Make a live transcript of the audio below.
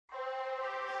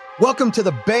Welcome to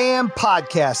the BAM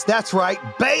podcast. That's right,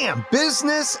 BAM,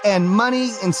 business and money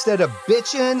instead of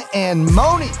bitching and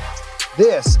moaning.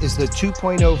 This is the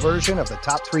 2.0 version of the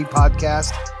top 3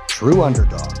 podcast, True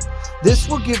Underdog. This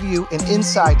will give you an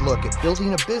inside look at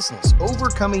building a business,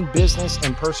 overcoming business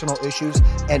and personal issues,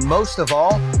 and most of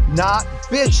all, not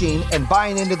bitching and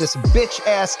buying into this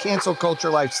bitch-ass cancel culture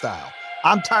lifestyle.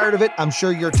 I'm tired of it. I'm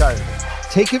sure you're tired of it.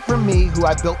 Take it from me, who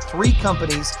I've built 3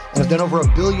 companies and have done over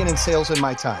 $1 billion in sales in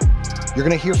my time. You're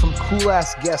going to hear from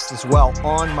cool-ass guests as well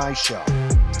on my show.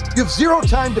 You have 0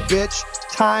 time to bitch,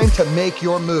 time to make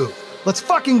your move. Let's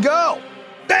fucking go.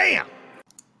 Bam!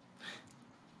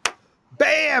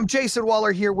 Bam! Jason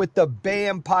Waller here with the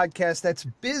BAM podcast. That's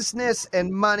business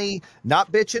and money,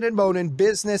 not bitching and moaning,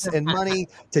 business and money.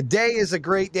 Today is a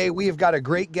great day. We have got a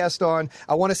great guest on.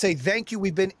 I want to say thank you.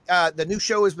 We've been, the new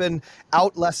show has been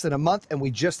out less than a month and we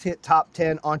just hit top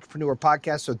 10 entrepreneur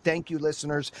podcasts. So thank you,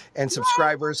 listeners and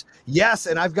subscribers. Yes.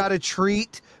 And I've got a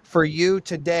treat for you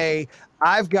today.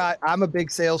 I'm a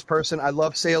big salesperson. I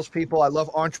love salespeople. I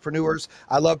love entrepreneurs.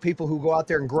 I love people who go out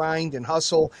there and grind and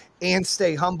hustle and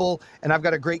stay humble. And I've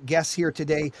got a great guest here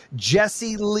today,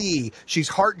 Jessie Lee. She's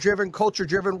heart-driven,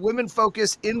 culture-driven,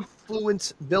 women-focused,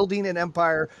 influence building an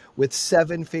empire with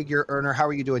 7-figure earner. How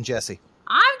are you doing, Jessie?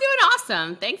 I'm doing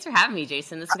awesome. Thanks for having me,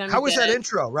 Jason. This is going to be How was that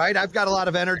intro, right? I've got a lot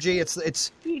of energy.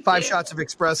 It's 5 shots of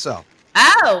espresso.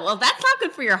 Oh, well, that's not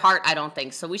good for your heart, I don't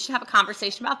think. So we should have a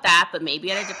conversation about that, but maybe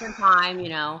at a different time, you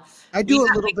know. I do a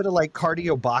little bit of like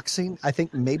cardio boxing. I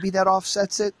think maybe that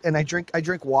offsets it. And I drink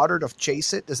water to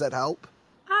chase it. Does that help?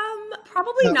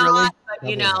 Probably not, really? But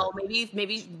you know,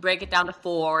 maybe break it down to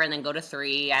 4 and then go to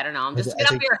 3. I don't know. Just get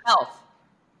up for your health.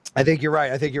 I think you're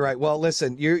right. Well,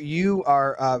 listen, you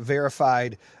are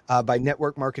verified by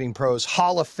Network Marketing Pros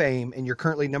Hall of Fame, and you're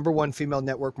currently #1 female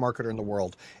network marketer in the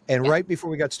world. And right before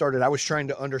we got started, I was trying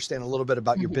to understand a little bit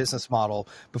about your business model.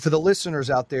 But for the listeners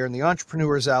out there and the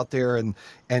entrepreneurs out there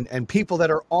and people that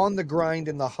are on the grind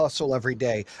and the hustle every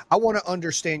day, I want to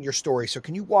understand your story. So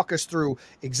can you walk us through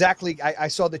exactly? I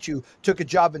saw that you took a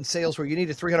job in sales where you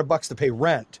needed $300 to pay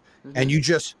rent, and you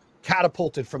just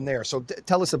catapulted from there. So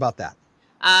tell us about that.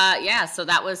 Yeah, so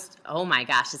that was, oh my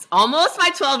gosh, it's almost my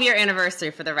 12-year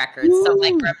anniversary for the record. Woo! So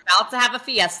like we're about to have a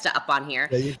fiesta up on here.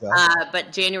 There you go.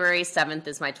 But January 7th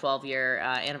is my 12-year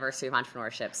anniversary of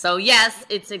entrepreneurship. So yes,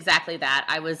 it's exactly that.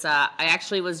 I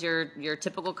actually was your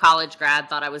typical college grad,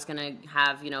 thought I was going to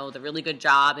have, you know, the really good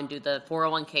job and do the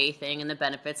 401k thing and the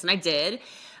benefits, and I did.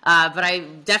 But I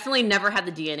definitely never had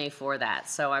the DNA for that.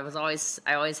 So I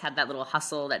always had that little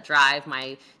hustle, that drive.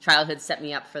 My childhood set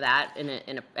me up for that, and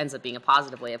it ends up being a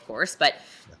positive way, of course. But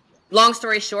long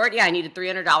story short, yeah, I needed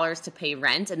 $300 to pay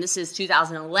rent, and this is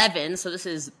 2011. So this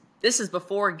is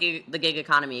before the gig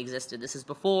economy existed. This is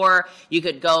before you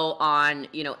could go on,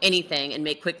 you know, anything and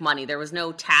make quick money. There was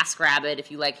no TaskRabbit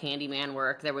if you like handyman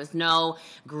work. There was no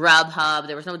Grubhub.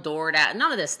 There was no DoorDash.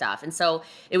 None of this stuff. And so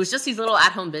it was just these little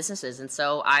at-home businesses. And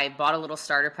so I bought a little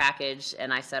starter package,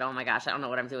 and I said, "Oh my gosh, I don't know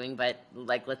what I'm doing, but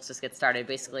like let's just get started,"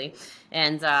 basically.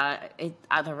 And I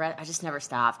just never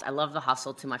stopped. I love the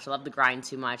hustle too much. I love the grind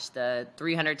too much. The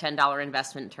 $310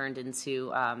 investment turned into,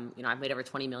 you know, I've made over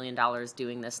 $20 million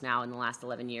doing this now in the last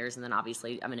 11 years. And then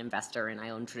obviously I'm an investor and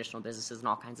I own traditional businesses and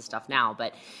all kinds of stuff now,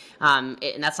 but, and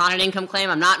that's not an income claim.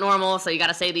 I'm not normal. So you got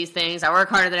to say these things. I work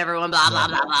harder than everyone, blah, blah,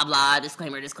 blah, blah, blah,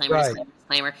 disclaimer. Right.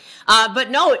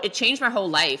 But no, it changed my whole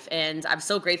life, and I'm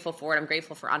so grateful for it. I'm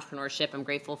grateful for entrepreneurship. I'm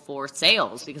grateful for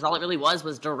sales, because all it really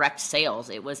was direct sales.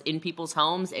 It was in people's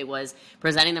homes. It was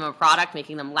presenting them a product,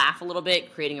 making them laugh a little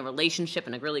bit, creating a relationship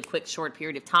in a really quick, short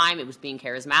period of time. It was being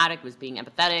charismatic. It was being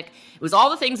empathetic. It was all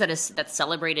the things that's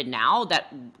celebrated now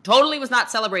that totally was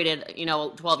not celebrated, you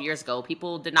know, 12 years ago.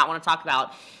 People did not want to talk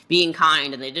about being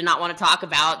kind, and they did not want to talk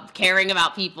about caring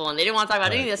about people, and they didn't want to talk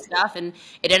about any of this stuff. And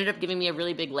it ended up giving me a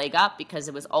really big leg up, because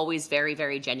it was always very,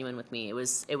 very genuine with me. It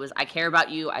was, I care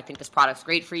about you. I think this product's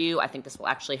great for you. I think this will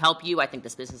actually help you. I think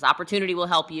this business opportunity will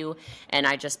help you. And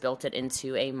I just built it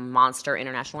into a monster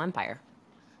international empire.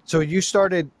 So you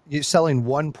started selling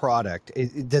one product.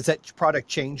 Does that product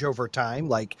change over time?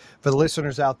 Like for the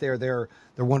listeners out there, they're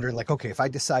wondering like, okay, if I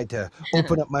decide to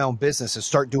open up my own business and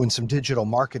start doing some digital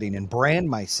marketing and brand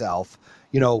myself,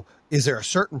 you know, is there a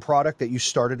certain product that you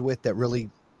started with that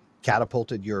really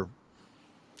catapulted your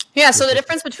Yeah, so the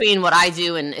difference between what I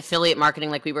do and affiliate marketing,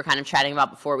 like we were kind of chatting about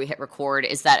before we hit record,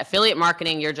 is that affiliate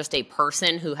marketing, you're just a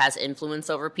person who has influence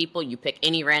over people. You pick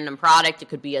any random product. It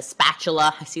could be a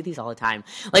spatula. I see these all the time.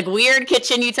 Like weird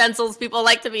kitchen utensils people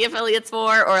like to be affiliates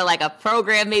for, or like a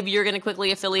program maybe you're going to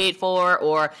quickly affiliate for,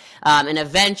 or an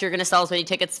event you're going to sell as many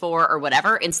tickets for, or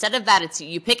whatever. Instead of that, it's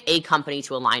you pick a company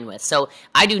to align with. So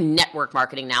I do network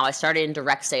marketing now. I started in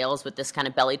direct sales with this kind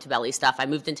of belly-to-belly stuff. I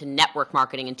moved into network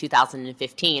marketing in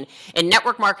 2015. And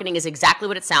network marketing is exactly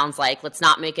what it sounds like. Let's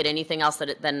not make it anything else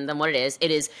than what it is.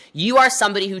 It is you are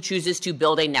somebody who chooses to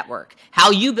build a network. How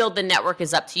you build the network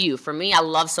is up to you. For me, I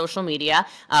love social media,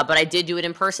 but I did do it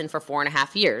in person for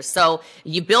 4.5 years. So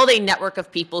you build a network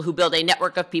of people who build a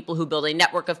network of people who build a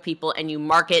network of people, and you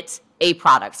market a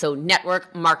product. So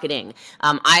network marketing.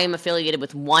 I am affiliated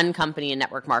with one company in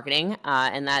network marketing,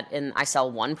 and I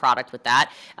sell one product with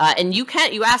that. And you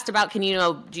asked about, can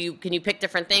you pick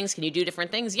different things? Can you do different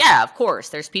things? Yeah, of course.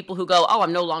 There's people who go, oh,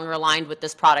 I'm no longer aligned with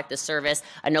this product, this service.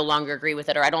 I no longer agree with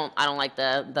it, or I don't like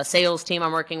the sales team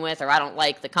I'm working with, or I don't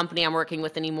like the company I'm working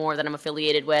with anymore that I'm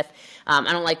affiliated with. I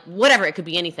don't like whatever. It could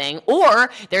be anything.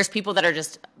 Or there's people that are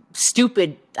just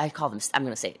stupid. I call them, I'm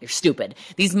going to say they're stupid.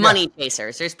 These money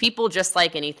chasers. There's people just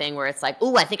like anything where it's like,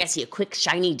 oh, I think I see a quick,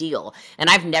 shiny deal. And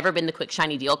I've never been the quick,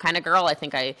 shiny deal kind of girl. I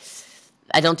think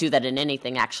I don't do that in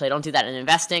anything, actually. I don't do that in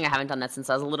investing. I haven't done that since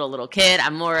I was a little kid.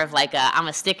 I'm more of like I'm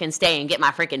a stick and stay and get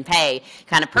my freaking pay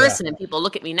kind of person. Yeah. And people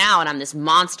look at me now and I'm this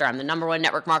monster. I'm the #1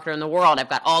 network marketer in the world.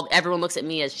 Everyone looks at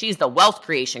me as she's the wealth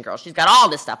creation girl. She's got all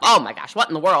this stuff. Oh my gosh, what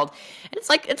in the world? And it's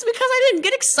like, it's because I didn't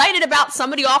get excited about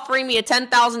somebody offering me a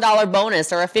 $10,000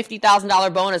 bonus or a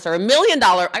 $50,000 bonus or $1 million.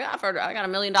 I got offered a $1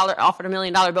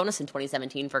 million bonus in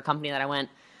 2017 for a company that I went,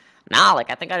 nah, like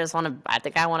I think I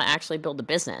want to actually build a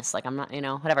business. Like I'm not,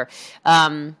 whatever.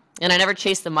 And I never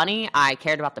chased the money. I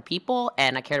cared about the people,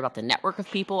 and I cared about the network of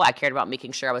people. I cared about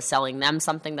making sure I was selling them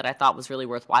something that I thought was really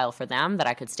worthwhile for them, that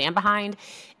I could stand behind.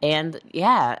 And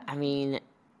yeah, I mean,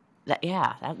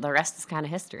 the rest is kind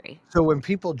of history. So when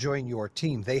people join your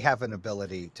team, they have an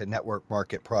ability to network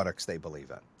market products they believe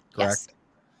in, correct? Yes.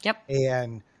 Yep.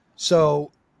 And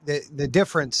so the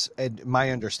difference, in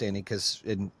my understanding, because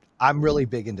I'm really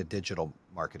big into digital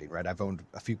marketing, right? I've owned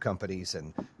a few companies,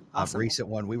 and awesome. Recent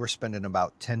one, we were spending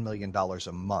about $10 million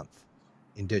a month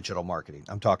in digital marketing.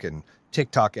 I'm talking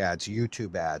TikTok ads,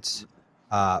 YouTube ads,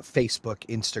 Facebook,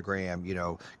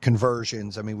 Instagram,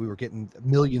 conversions. I mean, we were getting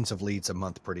millions of leads a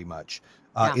month pretty much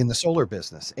in the solar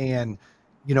business. And,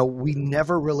 we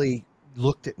never really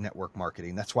looked at network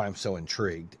marketing. That's why I'm so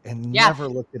intrigued, and never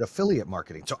looked at affiliate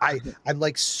marketing. So I'm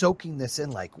like soaking this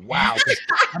in like, wow, 'cause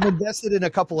I'm invested in a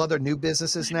couple other new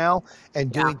businesses now and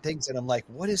doing things. And I'm like,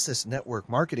 what is this network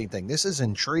marketing thing? This is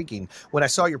intriguing. When I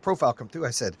saw your profile come through,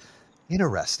 I said,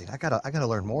 interesting. I gotta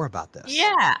learn more about this.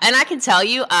 Yeah, and I can tell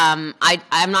you, I'm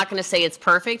not going to say it's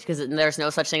perfect because there's no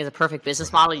such thing as a perfect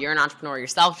business model. You're an entrepreneur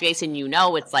yourself, Jason.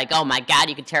 It's like, oh my God,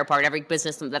 you can tear apart every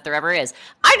business that there ever is.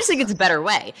 I just think it's a better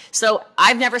way. So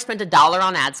I've never spent $1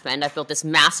 on ad spend. I've built this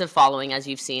massive following, as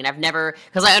you've seen.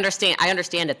 Because I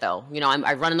understand it though.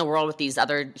 I run in the world with these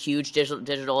other huge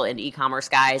digital and e-commerce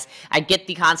guys. I get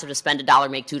the concept of spend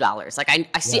 $1, make $2. Like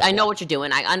I know what you're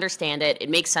doing. I understand it. It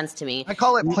makes sense to me. I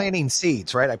call it planting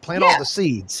seeds, right? I plant all the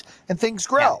seeds and things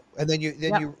grow, and then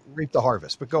you reap the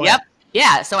harvest. But go ahead.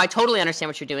 Yeah, so I totally understand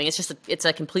what you're doing. It's just it's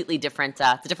a completely different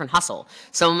it's a different hustle.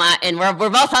 So we're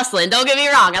both hustling. Don't get me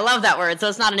wrong. I love that word. So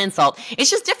it's not an insult. It's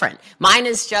just different. Mine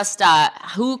is just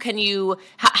how can you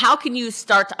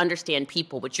start to understand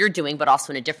people, which you're doing, but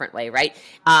also in a different way, right?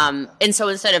 And so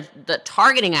instead of the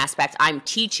targeting aspect, I'm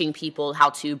teaching people how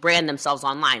to brand themselves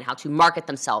online, how to market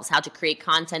themselves, how to create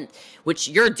content, which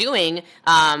you're doing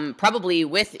probably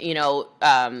with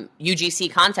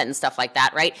UGC content and stuff like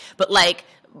that, right? But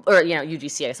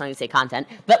UGC, I guess I don't even say content,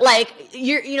 but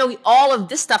all of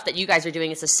this stuff that you guys are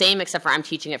doing is the same, except for I'm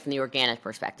teaching it from the organic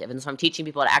perspective. And so I'm teaching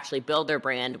people to actually build their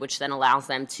brand, which then allows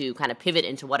them to kind of pivot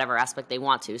into whatever aspect they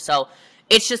want to. So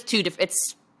it's just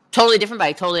it's totally different, but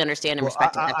I totally understand and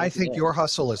respect it. I think your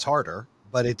hustle is harder,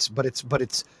 but it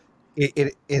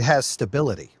has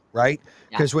stability. Right?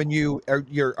 Because when you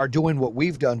are doing what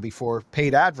we've done before,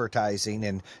 paid advertising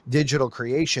and digital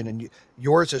creation, and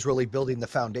yours is really building the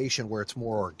foundation where it's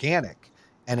more organic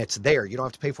and it's there. You don't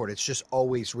have to pay for it. It's just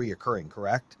always reoccurring,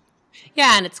 correct?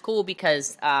 Yeah, and it's cool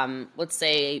because let's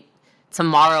say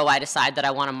tomorrow I decide that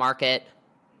I want to market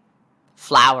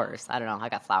flowers. I don't know. I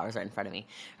got flowers right in front of me,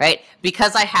 right?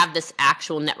 Because I have this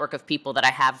actual network of people that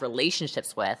I have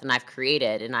relationships with and I've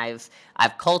created and I've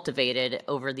cultivated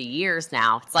over the years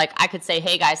now. It's like I could say,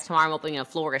 hey guys, tomorrow I'm opening a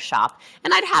florist shop,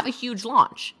 and I'd have a huge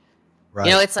launch. Right.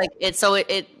 It's like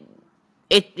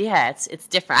It's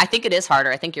different. I think it is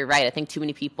harder. I think you're right. I think too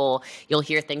many people, you'll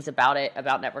hear things about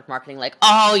network marketing like,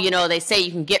 oh, they say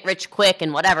you can get rich quick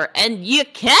and whatever. And you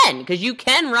can, because you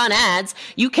can run ads.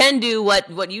 You can do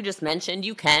what you just mentioned.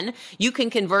 You can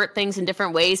convert things in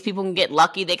different ways. People can get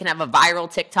lucky. They can have a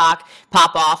viral TikTok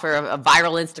pop off or a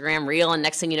viral Instagram reel. And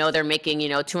next thing you know, they're making,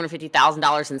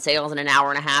 $250,000 in sales in an hour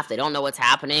and a half. They don't know what's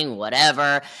happening,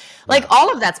 whatever. Like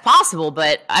all of that's possible.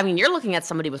 But I mean, you're looking at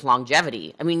somebody with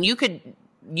longevity. I mean, you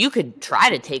could try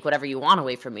to take whatever you want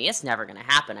away from me. It's never going to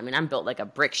happen. I mean, I'm built like a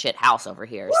brick shit house over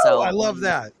here. Whoa, so I love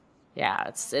that. Yeah,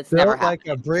 it's built never happened. Like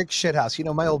a brick shit house.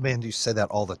 My old man used to say that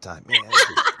all the time. Man,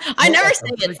 I never say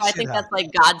it, so I think that's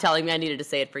like God telling me I needed to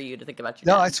say it for you to think about you.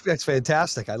 No, that's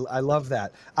fantastic. I love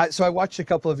that. So I watched a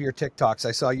couple of your TikToks.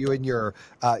 I saw you and your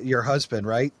husband,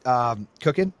 right?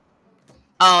 Cooking.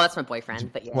 Oh, that's my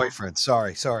boyfriend. But yeah. Boyfriend.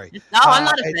 Sorry. No, I'm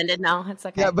not offended. No, it's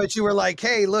okay. Yeah, but you were like,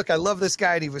 hey, look, I love this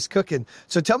guy and he was cooking.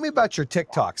 So tell me about your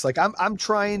TikToks. Like I'm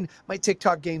trying, my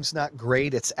TikTok game's not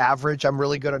great. It's average. I'm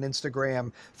really good on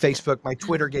Instagram, Facebook. My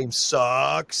Twitter game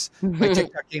sucks. My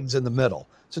TikTok game's in the middle.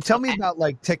 So tell me about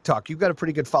like TikTok. You've got a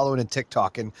pretty good following in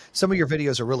TikTok and some of your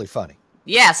videos are really funny.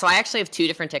 Yeah, so I actually have 2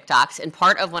 different TikToks, and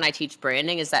part of when I teach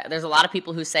branding is that there's a lot of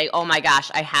people who say, "Oh my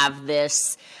gosh, I have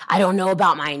this. I don't know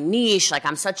about my niche. Like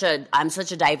I'm such a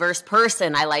diverse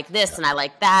person. I like this and I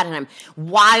like that, and I'm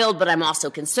wild, but I'm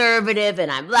also conservative,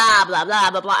 and I'm blah blah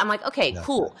blah blah blah." I'm like, okay,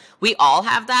 cool. We all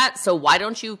have that. So why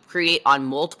don't you create on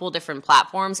multiple different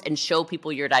platforms and show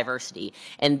people your diversity,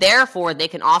 and therefore they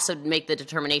can also make the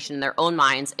determination in their own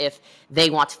minds if they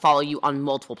want to follow you on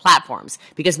multiple platforms.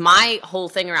 Because my whole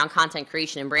thing around content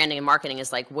creation and branding and marketing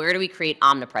is like, where do we create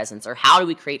omnipresence, or how do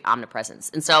we create omnipresence?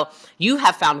 And so you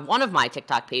have found one of my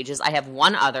TikTok pages. I have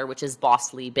one other, which is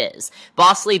Bossly Biz.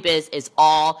 Bossly Biz is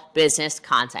all business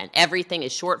content. Everything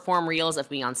is short form reels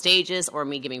of me on stages, or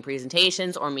me giving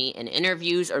presentations, or me in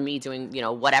interviews, or me doing,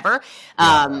 whatever.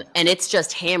 And it's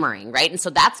just hammering, right? And so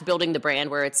that's building the brand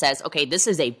where it says, okay, this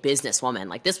is a businesswoman.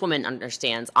 Like this woman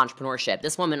understands entrepreneurship.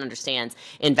 This woman understands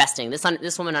investing.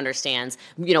 This woman understands,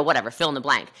 whatever, fill in the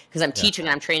blank. Because I'm teaching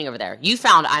and I'm training over there. You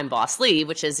found I'm Bossly,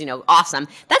 which is, awesome.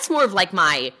 That's more of like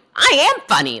I am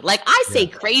funny. Like I say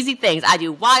crazy things. I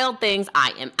do wild things.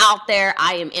 I am out there.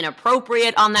 I am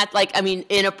inappropriate on that.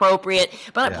 Inappropriate.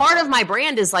 But part of my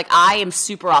brand is like, I am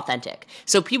super authentic.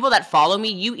 So people that follow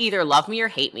me, you either love me or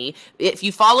hate me. If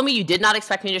you follow me, you did not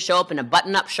expect me to show up in a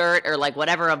button-up shirt or like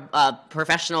whatever a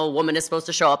professional woman is supposed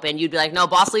to show up in. You'd be like, no,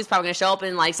 Bossly's probably going to show up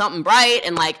in like something bright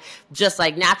and like just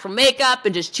like natural makeup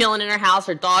and just chilling in her house.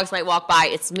 Her dogs might walk by.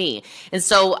 It's me. And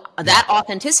so that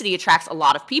authenticity attracts a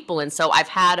lot of people. And so I've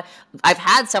had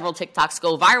several TikToks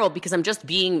go viral because I'm just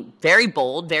being very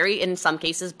bold, very, in some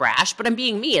cases, brash, but I'm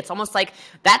being me. It's almost like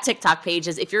that TikTok page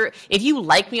is, if you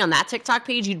like me on that TikTok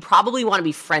page, you'd probably want to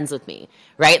be friends with me,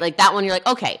 right? Like that one, you're like,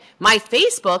 okay, my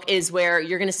Facebook is where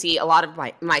you're going to see a lot of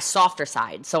my softer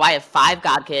side. So I have 5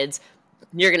 godkids.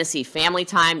 You're going to see family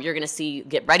time. You're going to see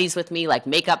get readies with me, like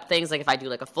makeup things. Like if I do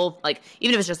like a full, like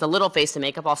even if it's just a little face of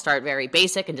makeup, I'll start very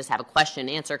basic and just have a question and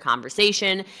answer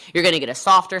conversation. You're going to get a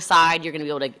softer side. You're going to be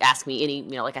able to ask me any,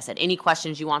 like I said, any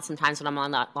questions you want sometimes when I'm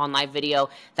on live video.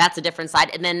 That's a different side.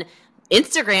 And then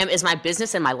Instagram is my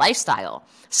business and my lifestyle.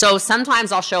 So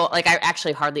sometimes I'll show, like I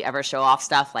actually hardly ever show off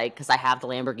stuff, like because I have the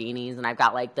Lamborghinis and I've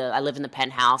got like I live in the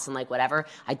penthouse and like whatever.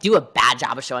 I do a bad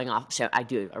job of showing off. I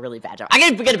do a really bad job. I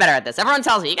get better at this. Everyone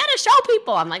tells me, you got to show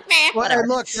people. I'm like, whatever. And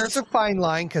look, there's a fine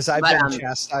line because I've been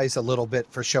chastised a little bit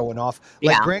for showing off.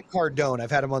 Like Grant Cardone,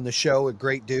 I've had him on the show, a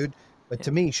great dude. But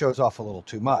to me, he shows off a little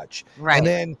too much. Right.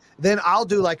 And then I'll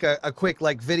do like a quick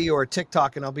like video or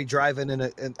TikTok, and I'll be driving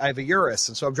and I have a Urus,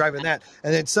 and so I'm driving that.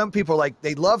 And then some people like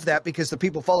they love that because the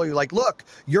people follow you. Like, look,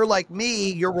 you're like me,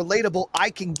 you're relatable. I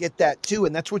can get that too,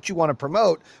 and that's what you want to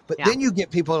promote. But then you get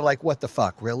people that are like, what the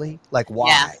fuck, really? Like, why?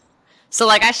 Yeah. So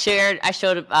like I showed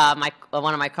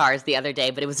one of my cars the other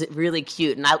day, but it was really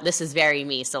cute, and this is very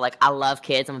me. So like I love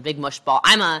kids. I'm a big mush ball.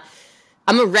 I'm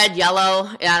a red, yellow.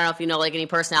 I don't know if you know like any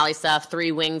personality stuff,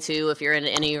 3 wing 2, if you're in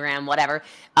an Enneagram, whatever.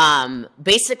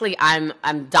 Basically I'm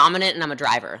dominant and I'm a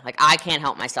driver. Like I can't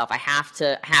help myself. I have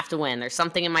to win. There's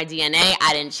something in my DNA.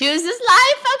 I didn't choose this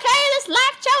life. Okay. This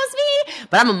life chose me,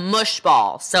 but I'm a mush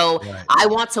ball. So I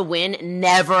want to win,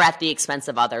 never at the expense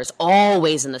of others,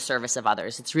 always in the service of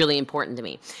others. It's really important to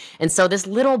me. And so this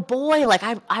little boy, like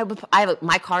I have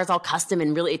my car's all custom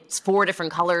and really it's 4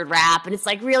 different colored wrap and it's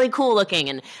like really cool looking.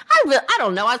 And I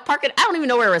don't know. I was parking. I don't even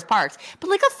know where it was parked. But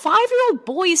like a 5-year-old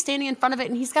boy is standing in front of it,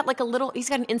 and he's got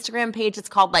an an Instagram page. It's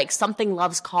called like Something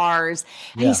Loves Cars.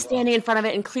 And Yeah. he's standing in front of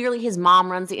it. And clearly his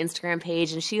mom runs the Instagram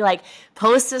page. And she like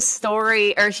posts a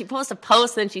story, or she posts a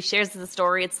post and she shares the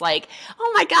story. It's like,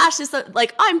 oh my gosh, this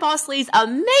like, I'm Boss Lee's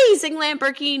amazing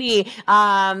Lamborghini.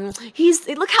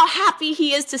 Look how happy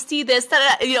he is to see this. And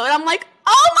I'm like,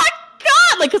 oh my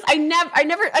God, like, cause I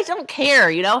don't care,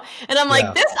 and I'm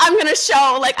like, this, I'm going to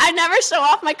show, like, I never show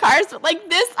off my cars, but like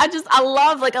this, I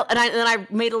love, like, and I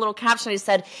made a little caption. I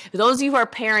said, for those of you who are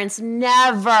parents,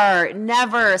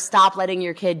 never stop letting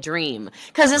your kid dream.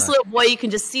 Cause this little boy, you can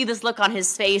just see this look on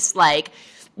his face, like,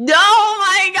 no,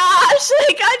 my gosh,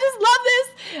 like, I just love this.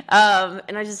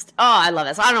 And I love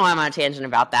it. So I don't know why I'm on a tangent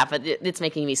about that, but it's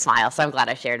making me smile. So I'm glad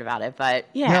I shared about it, but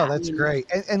yeah. No, that's great.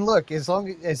 And look, as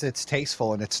long as it's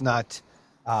tasteful and it's not,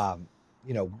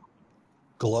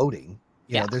 gloating,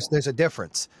 there's a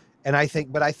difference. And I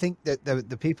think that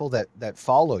the people that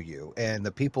follow you and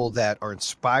the people that are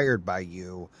inspired by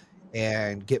you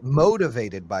and get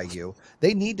motivated by you,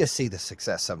 they need to see the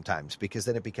success sometimes, because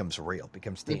then it becomes real,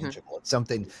 becomes tangible. It's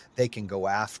something they can go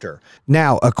after.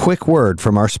 Now, a quick word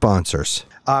from our sponsors.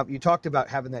 You talked about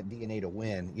having that DNA to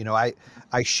win.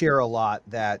 I share a lot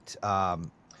that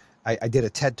I did a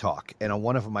TED Talk, and on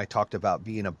one of them I talked about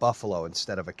being a buffalo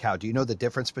instead of a cow. Do you know the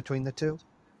difference between the two?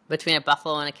 Between a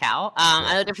buffalo and a cow?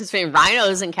 I know the difference between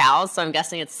rhinos and cows, so I'm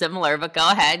guessing it's similar, but go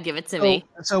ahead, give it to me.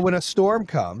 So when a storm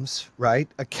comes, right,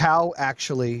 a cow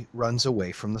actually runs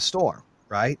away from the storm,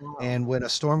 right? Oh. And when a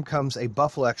storm comes, a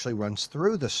buffalo actually runs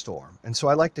through the storm. And so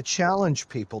I like to challenge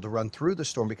people to run through the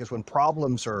storm, because when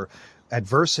problems or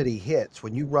adversity hits,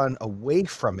 when you run away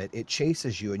from it, it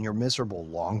chases you and you're miserable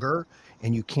longer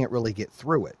and you can't really get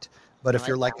through it. But if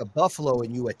you're like a buffalo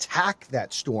and you attack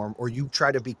that storm, or you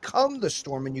try to become the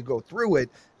storm and you go through it,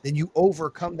 then you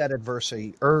overcome that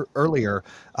adversity earlier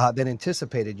than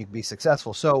anticipated. You can be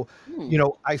successful. So,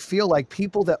 I feel like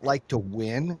people that like to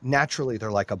win, naturally,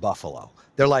 they're like a buffalo.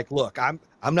 They're like, look, I'm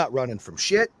not running from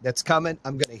shit that's coming.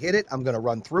 I'm going to hit it. I'm going to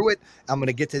run through it. I'm going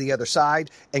to get to the other side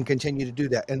and continue to do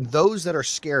that. And those that are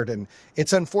scared, and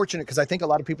it's unfortunate because I think a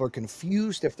lot of people are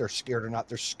confused if they're scared or not.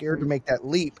 They're scared to make that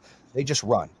leap. They just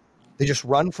run. They just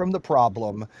run from the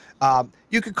problem.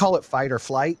 You could call it fight or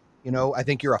flight. I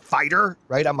think you're a fighter,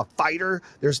 right? I'm a fighter.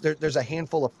 There's a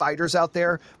handful of fighters out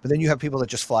there, but then you have people that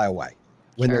just fly away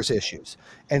when there's issues.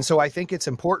 And so I think it's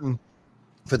important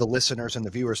for the listeners and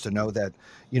the viewers to know that,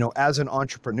 as an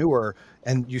entrepreneur,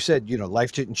 and you said,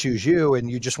 life didn't choose you and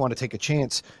you just want to take a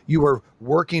chance. You were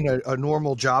working a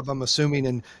normal job, I'm assuming,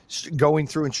 and going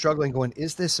through and struggling, going,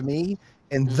 is this me?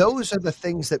 And those are the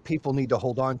things that people need to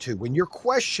hold on to. When you're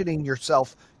questioning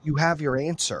yourself, you have your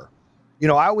answer. I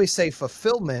always say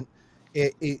fulfillment,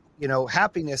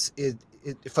 happiness is,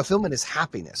 fulfillment is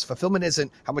happiness. Fulfillment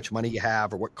isn't how much money you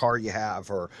have or what car you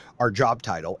have or our job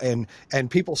title. And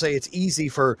people say it's easy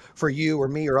for you or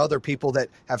me or other people that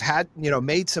have had,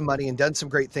 made some money and done some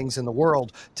great things in the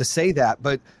world to say that.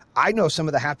 But I know some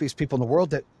of the happiest people in the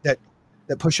world that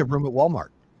push a broom at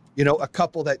Walmart. A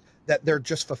couple that they're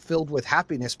just fulfilled with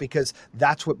happiness because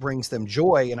that's what brings them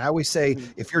joy. And I always say,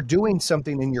 if you're doing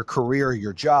something in your career or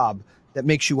your job that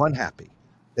makes you unhappy,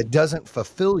 that doesn't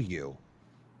fulfill you,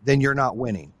 then you're not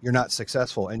winning. You're not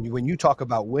successful. And when you talk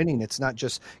about winning, it's not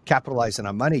just capitalizing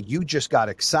on money. You just got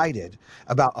excited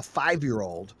about a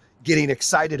 5-year-old getting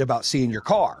excited about seeing your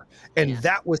car. And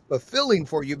that was fulfilling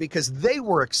for you because they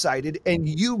were excited and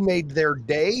you made their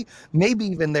day, maybe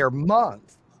even their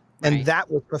month. And that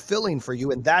was fulfilling for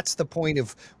you. And that's the point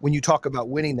of when you talk about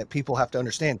winning that people have to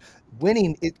understand.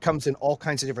 Winning, it comes in all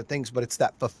kinds of different things, but it's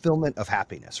that fulfillment of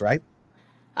happiness, right?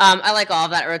 I like all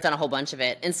of that. I wrote down a whole bunch of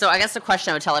it. And so I guess the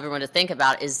question I would tell everyone to think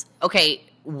about is, okay,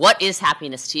 what is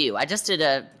happiness to you? I just did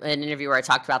an interview where I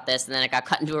talked about this, and then I got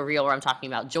cut into a reel where I'm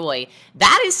talking about joy.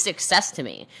 That is success to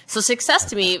me. So success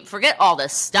to me, forget all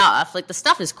this stuff. Like, the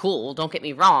stuff is cool, don't get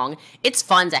me wrong. It's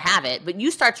fun to have it. But you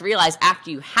start to realize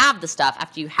after you have the stuff,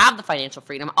 after you have the financial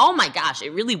freedom, oh my gosh, it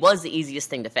really was the easiest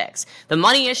thing to fix. The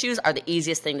money issues are the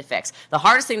easiest thing to fix. The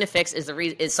hardest thing to fix is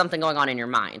is something going on in your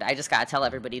mind. I just got to tell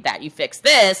everybody that. You fix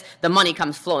this, the money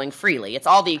comes flowing freely. It's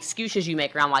all the excuses you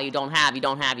make around why you don't have.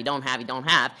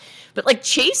 But like,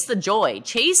 chase the joy,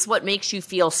 chase what makes you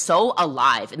feel so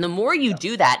alive. And the more you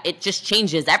do that, it just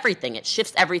changes everything. It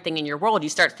shifts everything in your world. You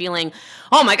start feeling,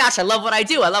 oh my gosh, I love what I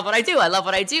do. I love what I do. I love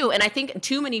what I do. And I think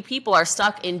too many people are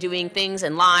stuck in doing things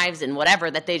and lives and whatever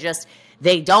that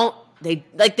they don't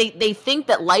they think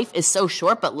that life is so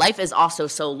short, but life is also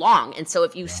so long. And so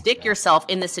if you stick yourself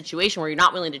in this situation where you're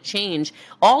not willing to change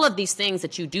all of these things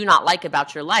that you do not like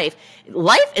about your life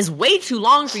is way too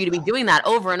long for you to be doing that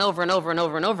over and over and over and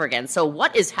over and over again. So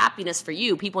what is happiness for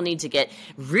you? People need to get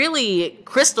really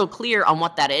crystal clear on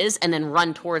what that is and then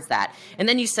run towards that. And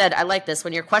then you said, I like this,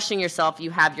 when you're questioning yourself,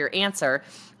 you have your answer.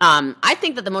 I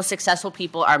think that the most successful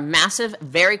people are massive,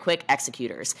 very quick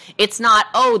executors. It's not,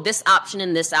 oh, this option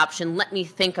and this option, let me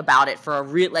think about it for a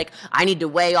real, like, I need to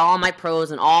weigh all my pros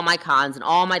and all my cons and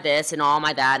all my this and all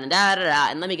my that and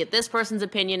da-da-da, and let me get this person's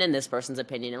opinion and this person's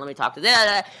opinion, and let me talk to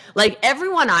that. Like,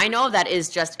 everyone I know that is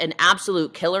just an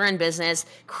absolute killer in business,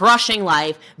 crushing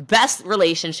life, best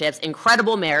relationships,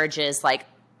 incredible marriages, like,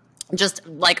 just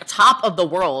like top of the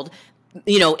world,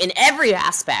 in every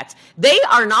aspect. They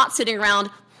are not sitting around,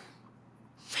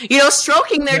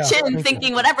 stroking their chin,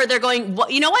 thinking whatever. They're going,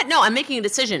 well, you know what? No, I'm making a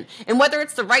decision. And whether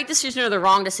it's the right decision or the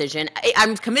wrong decision,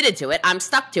 I'm committed to it. I'm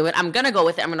stuck to it. I'm going to go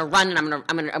with it. I'm going to run, and I'm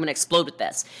going to explode with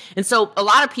this. And so a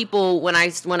lot of people, when I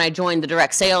joined the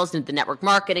direct sales and the network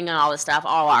marketing and all this stuff,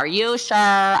 oh, are you sure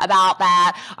about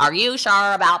that? Are you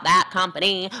sure about that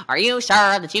company? Are you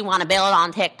sure that you want to build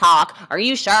on TikTok? Are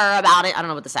you sure about it? I don't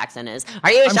know what this accent is.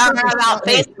 Are you sure about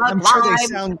Facebook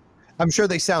Live? I'm sure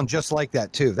they sound just like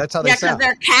that too. That's how they sound.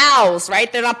 Yeah, because they're cows,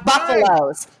 right? They're not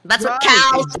buffaloes. That's what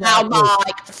cows sound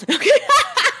like.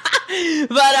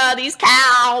 But these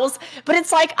cows. But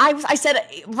it's like I said,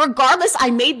 regardless,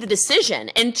 I made the decision.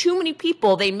 And too many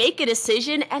people, they make a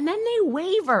decision and then they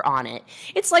waver on it.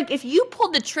 It's like if you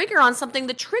pulled the trigger on something,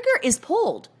 the trigger is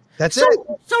pulled. That's it.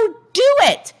 So do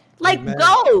it. Like, Amen.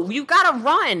 Go. You've got to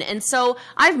run. And so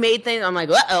I've made things. I'm like,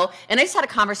 uh-oh. And I just had a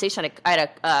conversation.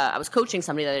 I was coaching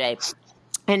somebody the other day.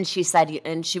 And she said,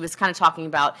 and she was kind of talking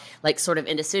about like sort of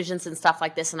indecisions and stuff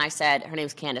like this. And I said, her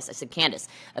name's Candace. I said, Candace,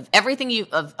 of everything you've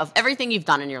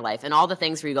done in your life and all the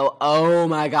things where you go, oh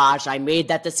my gosh, I made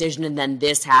that decision and then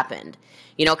this happened.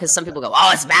 Because some people go,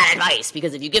 oh, it's bad advice.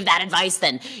 Because if you give that advice,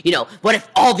 then, what if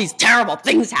all these terrible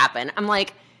things happen? I'm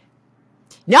like,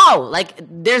 no, like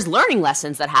there's learning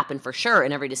lessons that happen for sure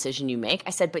in every decision you make.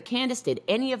 I said, but Candace, did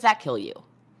any of that kill you?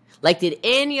 Like, did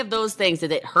any of those things,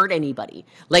 did it hurt anybody?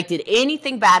 Like, did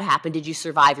anything bad happen? Did you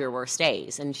survive your worst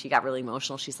days? And she got really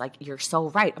emotional. She's like, you're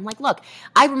so right. I'm like, look,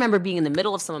 I remember being in the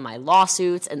middle of some of my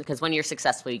lawsuits, and because when you're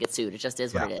successful, you get sued. It just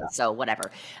is what it is. So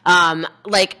whatever.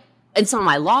 In some of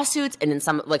my lawsuits, and in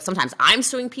some, like sometimes I'm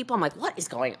suing people. I'm like, what is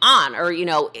going on? Or,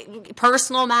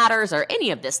 personal matters or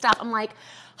any of this stuff. I'm like,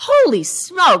 holy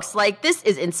smokes, like this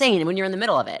is insane when you're in the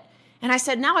middle of it. And I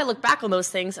said, now I look back on those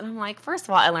things and I'm like, first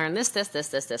of all, I learned this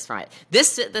from it.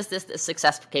 This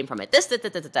success came from it.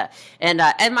 And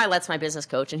Ed Milet's my business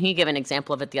coach, and he gave an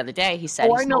example of it the other day. He said,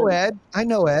 I know Ed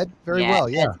very well.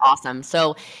 Yeah. It's awesome.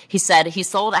 So he said he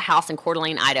sold a house in Coeur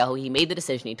d'Alene, Idaho. He made the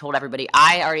decision. He told everybody,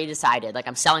 I already decided, like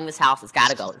I'm selling this house. It's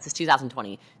got to go. This is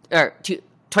 2020.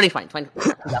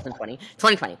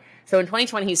 So in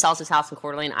 2020, he sells his house in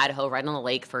Coeur d'Alene, Idaho, right on the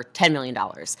lake for $10 million.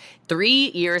 3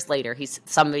 years later,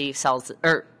 somebody sells,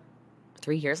 or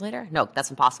 3 years later? No, that's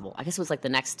impossible. I guess it was like the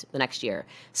next year.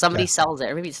 Somebody sells it,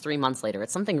 or maybe it's 3 months later.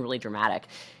 It's something really dramatic.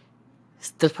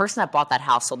 The person that bought that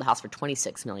house sold the house for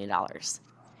 $26 million.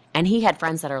 And he had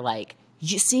friends that are like,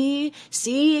 you see,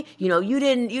 you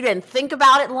didn't think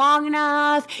about it long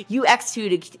enough. You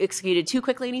executed too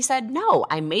quickly. And he said, no,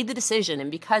 I made the decision. And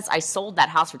because I sold that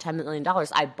house for $10 million,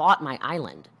 I bought my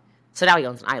island. So now he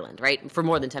owns an island, right? For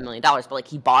more than $10 million. But like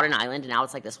he bought an island and now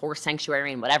it's like this horse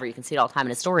sanctuary and whatever. You can see it all the time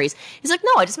in his stories. He's like,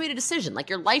 no, I just made a decision. Like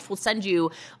your life will send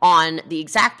you on the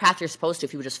exact path you're supposed to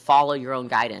if you would just follow your own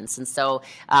guidance. And so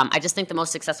I just think the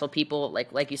most successful people,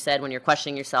 like you said, when you're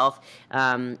questioning yourself,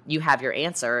 you have your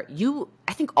answer.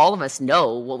 I think all of us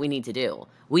know what we need to do.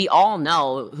 We all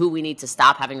know who we need to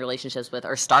stop having relationships with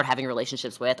or start having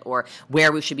relationships with, or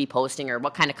where we should be posting, or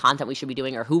what kind of content we should be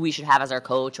doing, or who we should have as our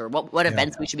coach, or what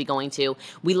events we should be going to.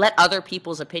 We let other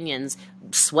people's opinions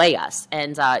sway us.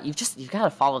 And you've got to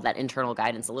follow that internal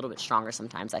guidance a little bit stronger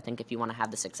sometimes, I think, if you want to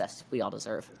have the success we all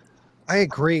deserve. I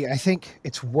agree. I think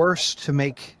it's worse to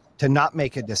not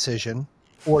make a decision,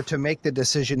 or to make the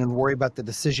decision and worry about the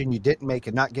decision you didn't make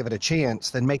and not give it a chance,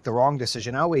 than make the wrong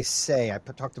decision. I always say, I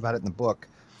talked about it in the book,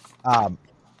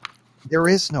 there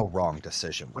is no wrong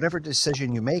decision. Whatever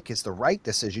decision you make is the right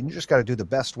decision. You just got to do the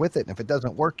best with it. And if it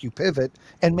doesn't work, you pivot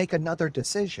and make another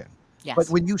decision. Yes. But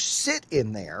when you sit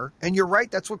in there, and you're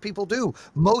right, that's what people do.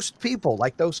 Most people,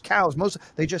 like those cows,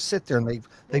 they just sit there and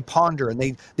they ponder, and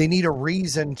they need a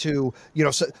reason to,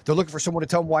 so they're looking for someone to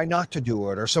tell them why not to do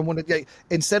it, or someone to,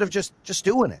 instead of just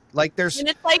doing it. Like there's, and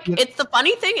it's like, it's the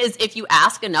funny thing is, if you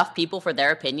ask enough people for their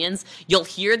opinions, you'll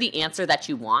hear the answer that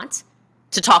you want.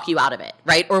 to talk you out of it,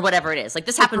 right? Or whatever it is. Like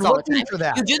this happens all the time. For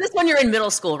that. You do this when you're in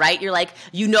middle school, right? You're like,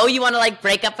 you want to like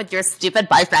break up with your stupid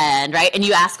boyfriend, right? And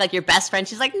you ask like your best friend,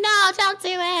 she's like, no, don't do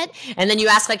it. And then you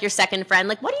ask like your second friend,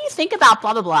 like, what do you think about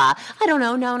blah, blah, blah? I don't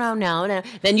know, no.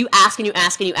 Then you ask and you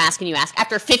ask and you ask and you ask.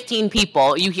 After 15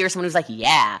 people, you hear someone who's like,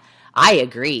 yeah, I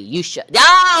agree. You should.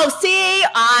 Oh, see,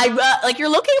 like you're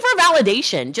looking for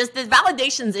validation. Just the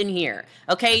validation's in here.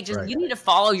 Okay. Just You need to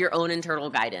follow your own internal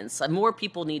guidance. More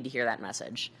people need to hear that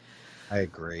message. I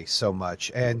agree so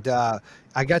much. And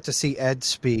I got to see Ed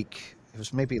speak. It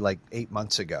was maybe like 8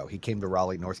 months ago. He came to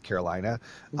Raleigh, North Carolina.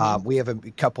 Mm-hmm. We have a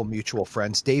couple mutual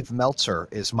friends. Dave Meltzer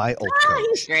is my old coach.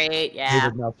 He's great. Yeah.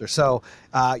 David Meltzer. So,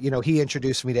 he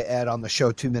introduced me to Ed on the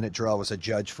show 2 Minute Drill. I was a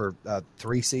judge for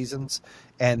 3 seasons.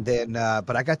 And then,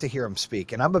 but I got to hear him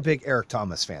speak. And I'm a big Eric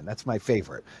Thomas fan. That's my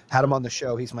favorite. Had him on the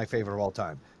show. He's my favorite of all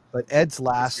time. But Ed's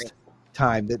last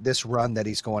time, this run that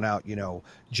he's going out,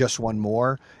 just one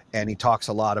more. And he talks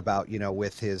a lot about,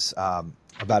 with his,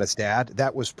 about his dad.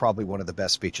 That was probably one of the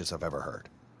best speeches I've ever heard.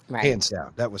 Right. Hands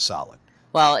down. That was solid.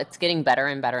 Well, it's getting better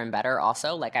and better and better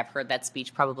also. Like I've heard that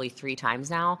speech probably 3 times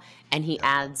now. And he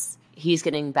adds, he's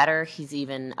getting better. He's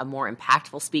even a more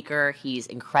impactful speaker. He's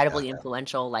incredibly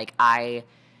influential. Like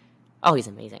he's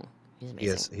amazing. He's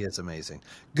amazing. He is amazing.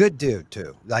 Good dude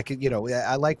too. Like,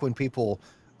 I like when people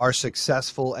are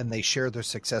successful and they share their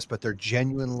success, but they're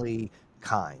genuinely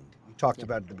kind. You talked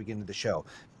about at the beginning of the show,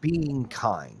 being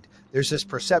kind. There's this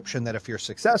perception that if you're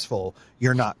successful,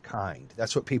 you're not kind.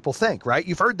 That's what people think, right?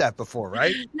 You've heard that before,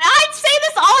 right? No, I say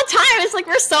this all the time. It's like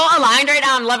we're so aligned right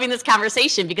now. I'm loving this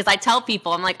conversation because I tell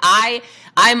people, I'm like,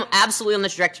 I'm absolutely on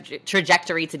the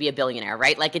trajectory to be a billionaire,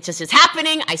 right? Like it just is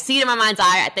happening. I see it in my mind's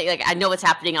eye. I think like I know what's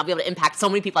happening. I'll be able to impact so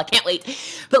many people. I can't wait.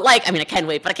 But I can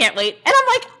wait, but I can't wait. And I'm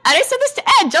like, and I said this to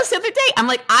Ed just the other day. I'm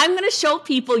like, I'm going to show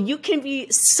people you can be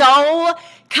so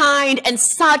kind and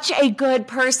such a good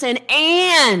person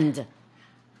and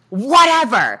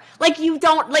whatever. Like you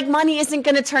don't, like money isn't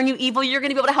going to turn you evil. You're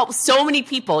going to be able to help so many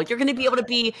people. You're going to be able to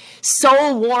be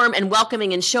so warm and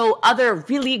welcoming and show other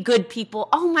really good people,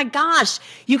 oh my gosh,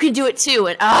 you can do it too.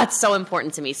 And it's so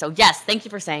important to me. So yes, thank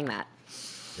you for saying that.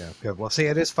 Yeah, good. Well, see,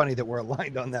 it is funny that we're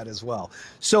aligned on that as well.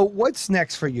 So what's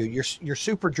next for you? You're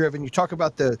super driven. You talk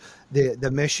about the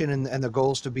mission and the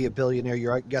goals to be a billionaire.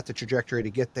 You got the trajectory to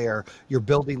get there. You're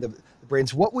building the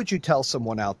brands. What would you tell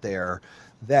someone out there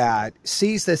that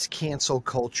sees this cancel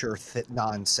culture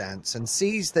nonsense and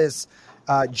sees this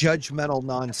judgmental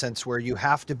nonsense where you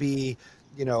have to be,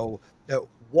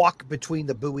 walk between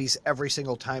the buoys every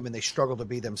single time and they struggle to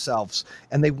be themselves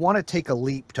and they want to take a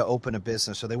leap to open a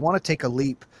business or they want to take a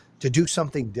leap to do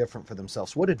something different for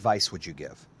themselves? What advice would you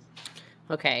give?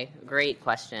 Okay, great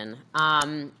question.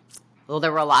 Well,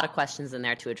 there were a lot of questions in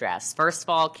there to address. First of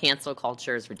all, cancel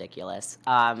culture is ridiculous.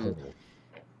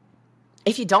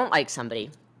 If you don't like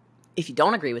somebody, if you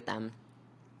don't agree with them,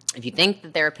 if you think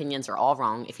that their opinions are all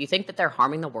wrong, if you think that they're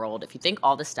harming the world, if you think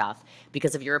all this stuff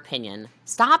because of your opinion,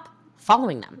 stop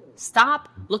following them. Stop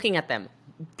looking at them.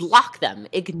 Block them.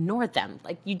 Ignore them.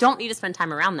 Like you don't need to spend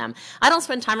time around them. I don't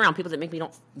spend time around people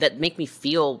that make me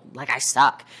feel like I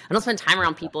suck. I don't spend time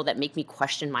around people that make me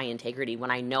question my integrity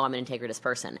when I know I'm an integritous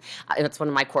person. It's one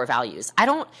of my core values. I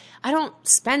don't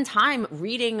spend time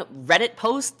reading Reddit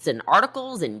posts and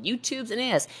articles and YouTubes and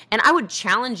this. And I would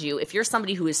challenge you, if you're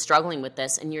somebody who is struggling with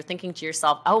this and you're thinking to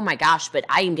yourself, oh my gosh, but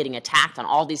I am getting attacked on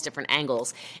all these different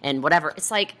angles and whatever.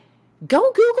 It's like,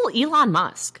 go Google Elon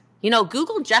Musk.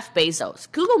 Google Jeff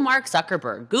Bezos, Google Mark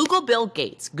Zuckerberg, Google Bill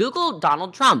Gates, Google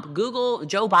Donald Trump, Google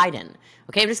Joe Biden.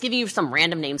 Okay, I'm just giving you some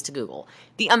random names to Google.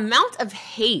 The amount of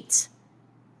hate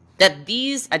that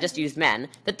I just used men,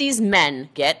 that these men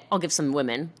get, I'll give some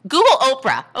women, Google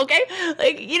Oprah, okay?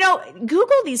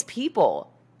 Google these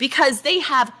people because they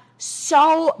have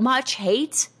so much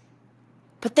hate,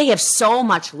 but they have so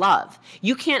much love.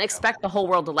 You can't expect the whole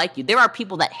world to like you. There are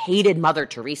people that hated Mother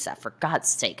Teresa, for God's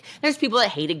sake. There's people that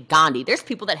hated Gandhi. There's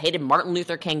people that hated Martin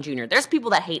Luther King Jr. There's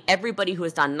people that hate everybody who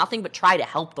has done nothing but try to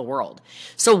help the world.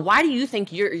 So why do you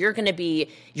think you're going to be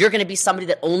somebody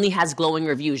that only has glowing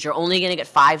reviews? You're only going to get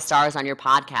 5 stars on your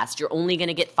podcast. You're only going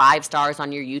to get 5 stars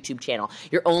on your YouTube channel.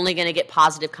 You're only going to get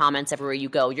positive comments everywhere you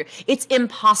go. It's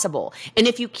impossible. And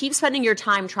if you keep spending your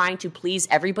time trying to please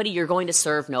everybody, you're going to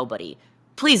serve nobody.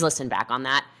 Please listen back on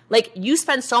that. Like, you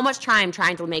spend so much time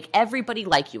trying to make everybody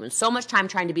like you and so much time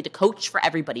trying to be the coach for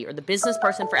everybody or the business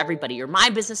person for everybody or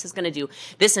my business is going to do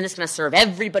this and it's going to serve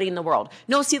everybody in the world.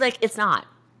 No, see, like, it's not.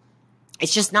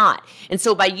 It's just not. And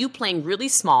so by you playing really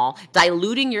small,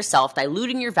 diluting yourself,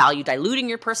 diluting your value, diluting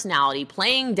your personality,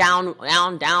 playing down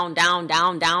on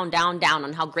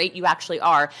how great you actually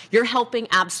are, you're helping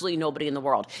absolutely nobody in the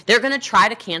world. They're going to try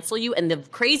to cancel you. And the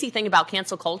crazy thing about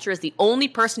cancel culture is the only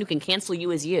person who can cancel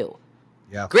you is you.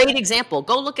 Yeah. Great example.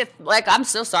 Go look at, like, I'm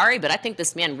so sorry, but I think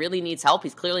this man really needs help.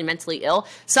 He's clearly mentally ill.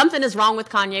 Something is wrong with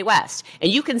Kanye West. And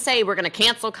you can say we're going to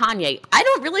cancel Kanye. I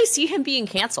don't really see him being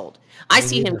canceled. I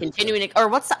see him continuing to, or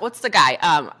what's the guy?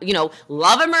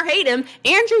 Love him or hate him,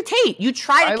 Andrew Tate. You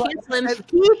try to cancel him,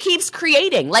 he keeps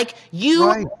creating. Like,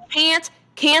 you can't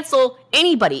cancel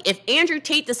anybody. If Andrew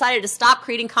Tate decided to stop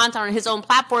creating content on his own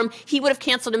platform, he would have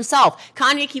canceled himself.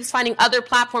 Kanye keeps finding other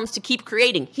platforms to keep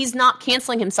creating. He's not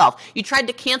canceling himself. You tried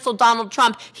to cancel Donald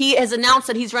Trump. He has announced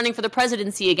that he's running for the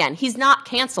presidency again. He's not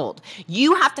canceled.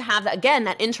 You have to have, again,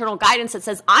 that internal guidance that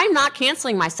says, I'm not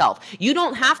canceling myself. You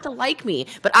don't have to like me,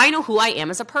 but I know who I am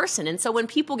as a person. And so when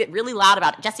people get really loud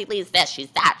about Jessie Lee's this,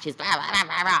 she's that, she's blah, blah, blah,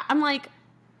 blah, blah, I'm like,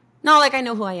 no, like, I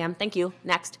know who I am. Thank you.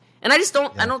 Next. And I just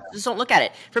don't look at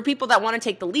it. For people that want to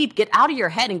take the leap, get out of your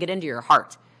head and get into your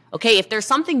heart. Okay, if there's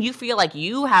something you feel like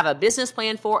you have a business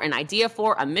plan for, an idea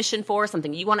for, a mission for,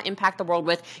 something you want to impact the world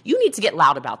with, you need to get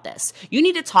loud about this. You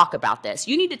need to talk about this.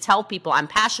 You need to tell people, I'm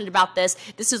passionate about this.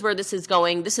 This is where this is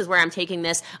going. This is where I'm taking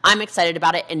this. I'm excited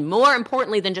about it. And more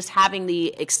importantly than just having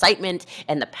the excitement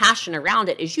and the passion around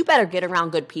it is you better get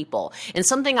around good people. And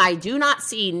something I do not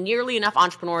see nearly enough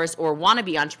entrepreneurs or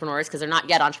wannabe entrepreneurs, because they're not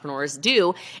yet entrepreneurs,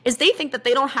 do, is they think that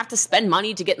they don't have to spend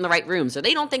money to get in the right rooms, or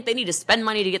they don't think they need to spend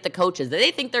money to get the coaches.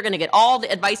 They think they're going to get all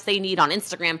the advice they need on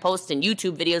Instagram posts and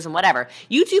YouTube videos and whatever.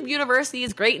 YouTube University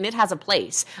is great and it has a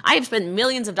place. I have spent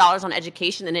millions of dollars on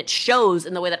education, and it shows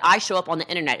in the way that I show up on the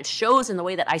internet. It shows in the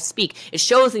way that I speak. It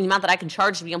shows in the amount that I can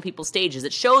charge to be on people's stages.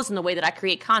 It shows in the way that I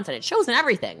create content. It shows in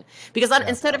everything. Because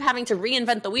instead of having to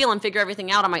reinvent the wheel and figure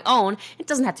everything out on my own, it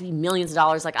doesn't have to be millions of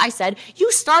dollars like I said.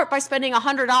 You start by spending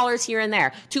 $100 here and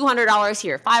there, $200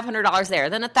 here, $500 there,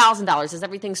 then $1,000 as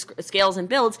everything scales and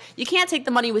builds. You can't take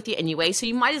the money with you anyway, so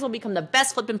you might as well become the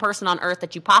best flipping person on earth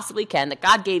that you possibly can, that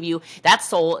God gave you, that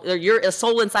soul, or you're a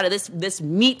soul inside of this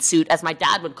meat suit, as my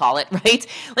dad would call it, right?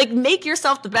 Like, make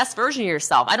yourself the best version of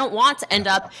yourself. I don't want to end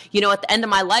up, at the end of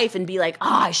my life and be like,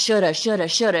 I shoulda,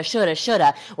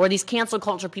 or these cancel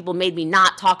culture people made me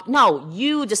not talk. No,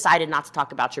 you decided not to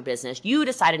talk about your business. You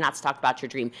decided not to talk about your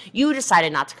dream. You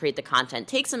decided not to create the content.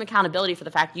 Take some accountability for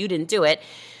the fact you didn't do it.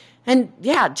 And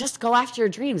just go after your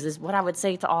dreams is what I would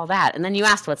say to all that. And then you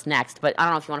asked what's next, but I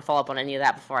don't know if you want to follow up on any of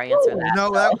that before I answer that.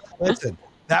 No, listen,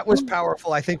 that was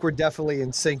powerful. I think we're definitely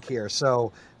in sync here.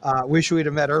 So wish we'd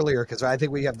have met earlier, because I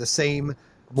think we have the same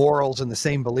morals and the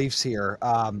same beliefs here.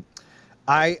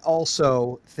 I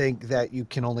also think that you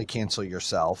can only cancel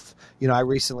yourself. I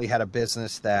recently had a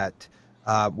business that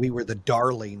we were the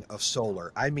darling of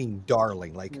solar. I mean,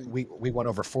 darling. Like, we won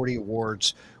over 40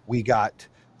 awards. We got...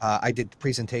 I did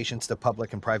presentations to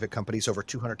public and private companies over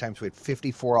 200 times. We had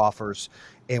 54 offers,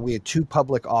 and we had 2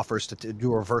 public offers to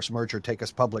do a reverse merger, take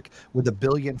us public with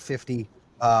 $1.05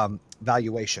 billion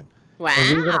valuation. Wow. And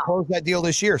we were going to close that deal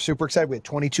this year. Super excited. We had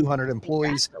 2,200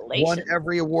 employees, won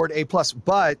every award A+.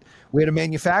 But we had a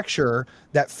manufacturer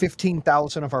that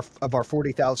 15,000 of our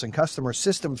 40,000 customers'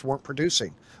 systems weren't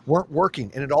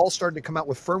working. And it all started to come out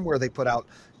with firmware they put out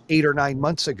 8 or 9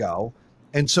 months ago.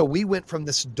 And so we went from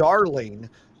this darling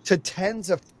to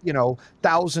tens of,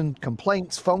 thousand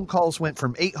complaints. Phone calls went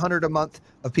from 800 a month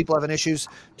of people having issues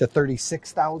to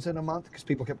 36,000 a month because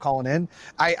people kept calling in.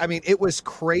 I mean, it was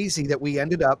crazy that we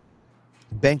ended up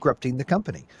bankrupting the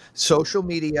company. Social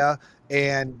media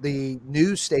and the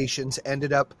news stations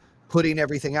ended up putting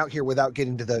everything out here without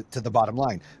getting to the bottom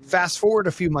line. Fast forward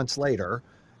a few months later,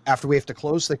 after we have to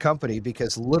close the company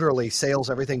because literally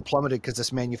sales, everything plummeted because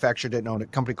this manufacturer didn't own a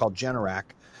company called Generac.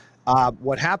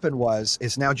 What happened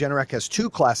is now Generac has 2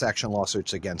 class action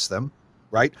lawsuits against them,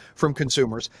 right, from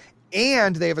consumers.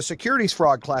 And they have a securities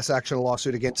fraud class action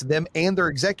lawsuit against them and their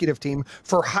executive team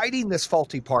for hiding this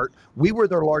faulty part. We were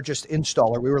their largest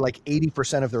installer. We were like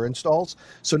 80% of their installs.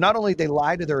 So not only they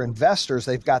lie to their investors,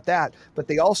 they've got that, but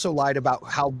they also lied about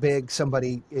how big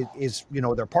somebody is,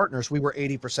 their partners. We were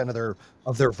 80%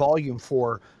 of their volume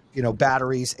for,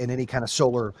 batteries and any kind of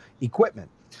solar equipment.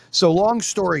 So long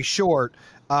story short,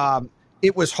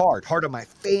 it was hard on my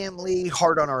family,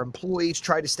 hard on our employees,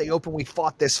 tried to stay open. We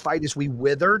fought this fight as we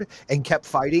withered and kept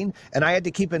fighting. And I had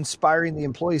to keep inspiring the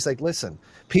employees, like, listen,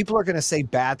 people are going to say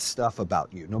bad stuff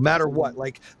about you no matter what.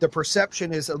 Like, the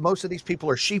perception is most of these people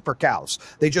are sheep or cows.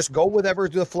 They just go whatever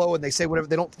the flow and they say whatever.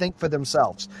 They don't think for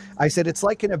themselves. I said, it's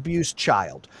like an abused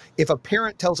child. If a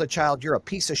parent tells a child, you're a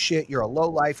piece of shit, you're a low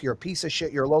life, you're a piece of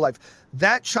shit, you're a low life,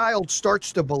 that child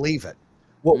starts to believe it.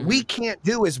 What we can't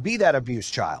do is be that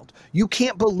abused child. You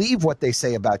can't believe what they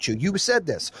say about you. You said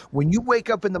this. When you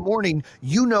wake up in the morning,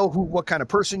 you know what kind of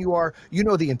person you are. You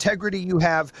know the integrity you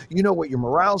have. You know what your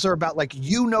morals are about. Like,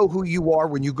 you know who you are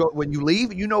when you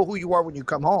leave. You know who you are when you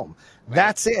come home. Right.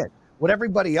 That's it. What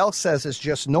everybody else says is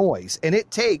just noise. And it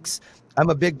takes,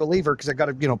 I'm a big believer because I got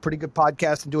a pretty good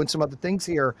podcast and doing some other things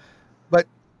here, but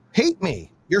hate me.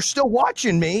 You're still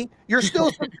watching me. You're still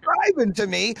subscribing to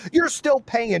me. You're still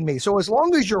paying me. So as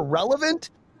long as you're relevant,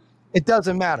 it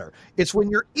doesn't matter. It's when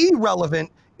you're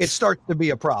irrelevant, it starts to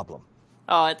be a problem.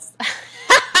 Oh, it's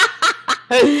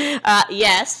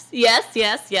yes,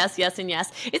 and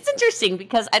yes. It's interesting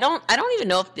because I don't even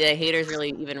know if the haters really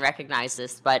even recognize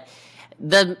this, but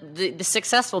the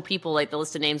successful people, like the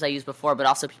list of names I used before, but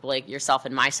also people like yourself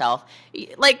and myself,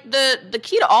 like the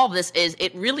key to all of this is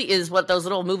it really is what those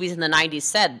little movies in the 90s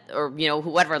said, or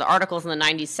whoever the articles in the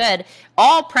 90s said,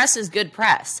 all press is good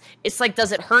press. It's like,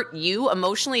 does it hurt you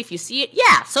emotionally if you see it?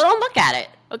 Yeah, so don't look at it.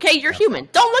 Okay, you're human.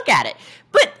 Don't look at it.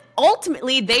 But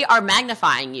ultimately, they are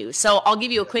magnifying you. So I'll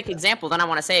give you a quick example. Then I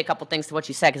want to say a couple things to what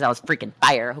you said because I was freaking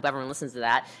fire. I hope everyone listens to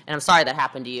that. And I'm sorry that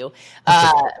happened to you.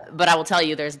 But I will tell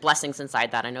you there's blessings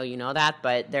inside that. I know you know that,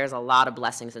 but there's a lot of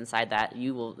blessings inside that.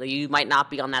 You might not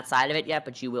be on that side of it yet,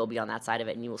 but you will be on that side of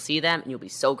it. And you will see them, and you'll be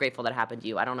so grateful that it happened to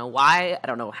you. I don't know why. I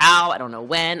don't know how. I don't know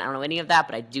when. I don't know any of that,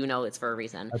 but I do know it's for a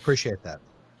reason. I appreciate that.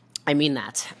 I mean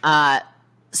that.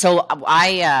 So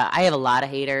I have a lot of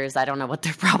haters. I don't know what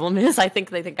their problem is. I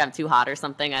think they think I'm too hot or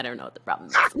something. I don't know what the problem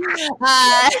is.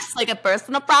 It's like a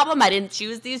personal problem. I didn't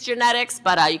choose these genetics,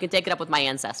 but you can take it up with my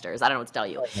ancestors. I don't know what to tell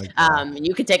you. And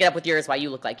you can take it up with yours why you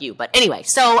look like you. But anyway,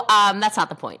 so that's not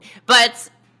the point. But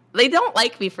they don't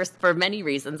like me for many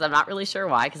reasons. I'm not really sure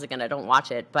why because, again, I don't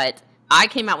watch it. But I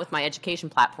came out with my education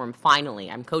platform finally.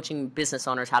 I'm coaching business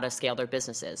owners how to scale their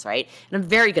businesses, right? And I'm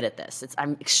very good at this.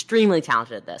 I'm extremely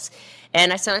talented at this.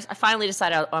 And I finally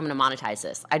decided I'm going to monetize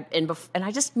this. And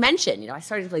I just mentioned, I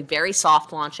started to very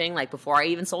soft launching, like before I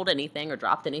even sold anything or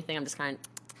dropped anything. I'm just kind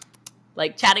of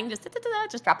like chatting, just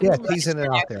dropping. Yeah, teasing it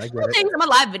out there. I get little things on my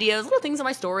live videos, little things on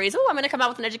my stories. Oh, I'm going to come out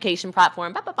with an education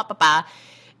platform.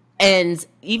 And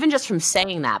even just from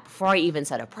saying that, before I even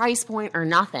said a price point or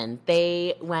nothing,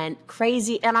 they went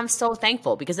crazy. And I'm so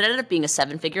thankful because it ended up being a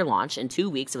 7-figure launch. In 2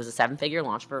 weeks, it was a 7-figure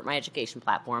launch for my education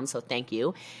platform. So thank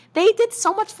you. They did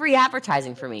so much free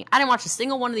advertising for me. I didn't watch a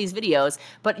single one of these videos,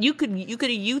 but you could have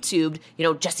YouTubed,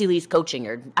 Jessie Lee's coaching,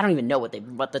 or I don't even know what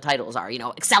the titles are,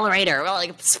 accelerator,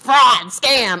 like fraud,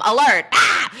 scam,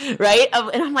 alert, right?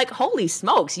 And I'm like, holy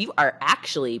smokes, you are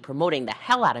actually promoting the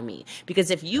hell out of me. Because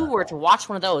if you were to watch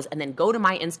one of those and then go to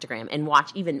my Instagram and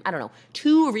watch even,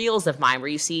 2 reels of mine where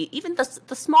you see even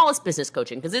the smallest business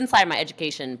coaching, because inside my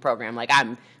education program,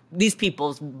 these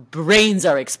people's brains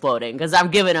are exploding because I'm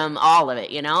giving them all of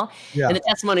it, Yeah. And the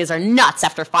testimonies are nuts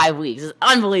after 5 weeks. It's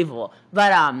unbelievable.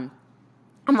 But I'm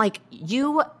like,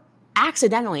 you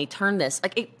accidentally turned this,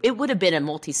 it would have been a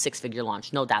multi-6-figure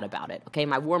launch, no doubt about it. Okay,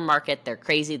 my warm market, they're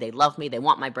crazy, they love me, they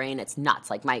want my brain, it's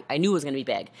nuts. I knew it was going to be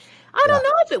big. I don't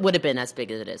know if it would have been as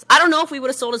big as it is. I don't know if we would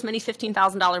have sold as many $15,000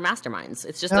 masterminds.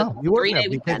 It's just a 3-day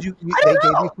weekend. They gave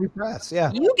you free press. Yeah,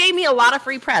 you gave me a lot of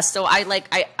free press, so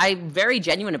I'm very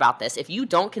genuine about this. If you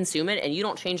don't consume it and you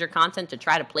don't change your content to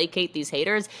try to placate these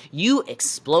haters, you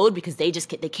explode because they're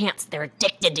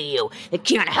addicted to you. They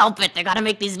can't help it. They got to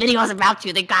make these videos about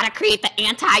you. They got to create the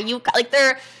anti-you.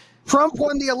 Trump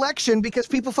won the election because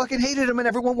people fucking hated him and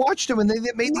everyone watched him, and they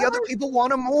made the other people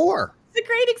want him more. It's a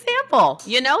great example.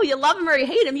 You love him or you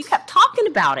hate him. You kept talking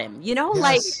about him, yes.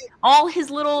 Like all his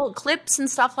little clips and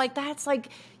stuff like that. It's like,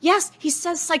 yes, he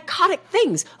says psychotic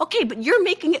things. Okay, but you're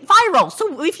making it viral.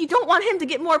 So if you don't want him to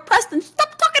get more press, then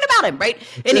stop talking about him, right?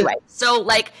 Anyway, so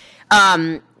but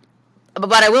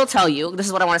I will tell you, this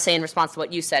is what I want to say in response to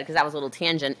what you said, because that was a little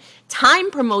tangent.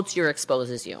 Time promotes you or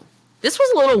exposes you. This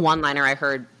was a little one-liner I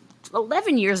heard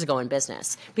 11 years ago in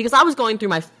business, because I was going through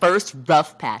my first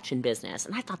rough patch in business,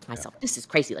 and I thought to myself, this is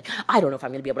crazy. I don't know if I'm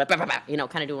going to be able to,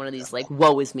 kind of do one of these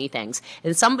woe is me things.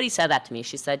 And somebody said that to me.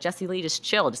 She said, Jessie Lee, just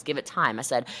chill, just give it time. I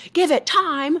said, give it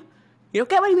time? What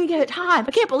do you mean get time?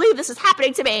 I can't believe this is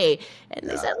happening to me. And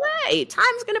they said, hey,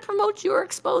 time's going to promote you or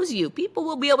expose you. People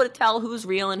will be able to tell who's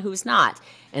real and who's not.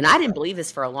 And I didn't believe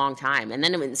this for a long time. And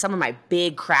then in some of my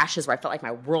big crashes where I felt like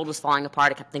my world was falling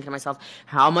apart, I kept thinking to myself,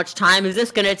 how much time is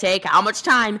this going to take? How much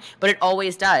time? But it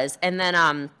always does. And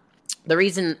then the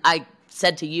reason I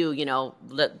said to you,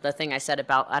 the thing I said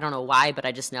about, I don't know why, but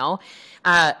I just know,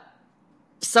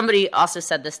 somebody also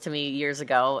said this to me years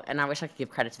ago, and I wish I could give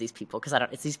credit to these people because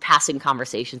it's these passing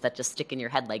conversations that just stick in your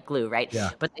head like glue, right? Yeah.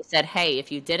 But they said, hey,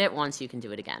 if you did it once, you can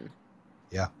do it again.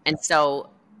 Yeah. And so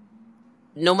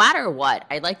no matter what,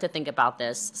 I like to think about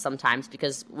this sometimes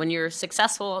because when you're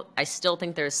successful, I still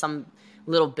think there's some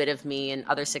little bit of me and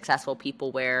other successful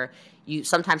people where you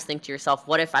sometimes think to yourself,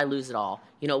 what if I lose it all?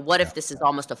 What if this is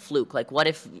almost a fluke? Like, what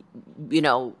if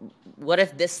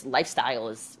this lifestyle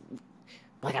is...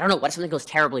 Like, I don't know, what if something goes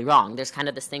terribly wrong? There's kind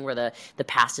of this thing where the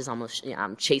past is almost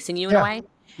chasing you in a way.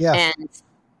 Yeah. And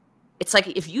it's like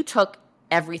if you took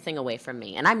everything away from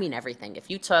me, and I mean everything,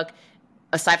 if you took,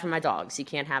 aside from my dogs, you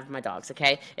can't have my dogs,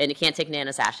 okay? And you can't take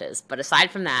Nana's ashes. But aside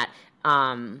from that,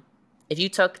 if you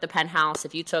took the penthouse,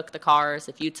 if you took the cars,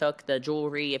 if you took the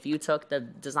jewelry, if you took the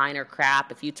designer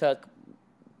crap, if you took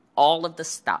all of the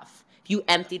stuff, you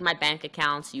emptied my bank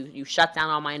accounts, you shut down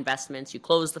all my investments, you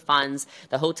closed the funds,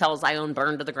 the hotels I own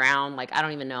burned to the ground, like I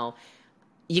don't even know.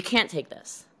 You can't take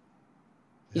this.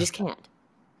 You just can't.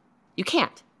 You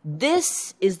can't.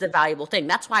 This is the valuable thing.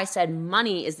 That's why I said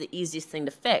money is the easiest thing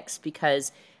to fix,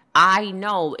 because I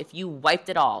know if you wiped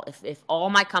it all, if all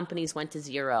my companies went to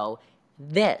zero,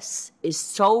 this is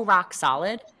so rock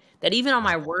solid that even on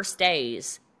my worst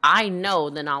days, I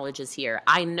know the knowledge is here.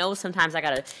 I know sometimes I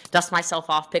got to dust myself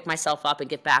off, pick myself up, and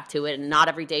get back to it. And not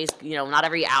every day is, not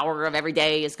every hour of every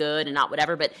day is good and not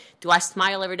whatever. But do I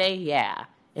smile every day? Yeah.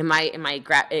 Am I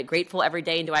grateful every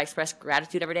day, and do I express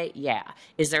gratitude every day? Yeah.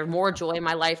 Is there more joy in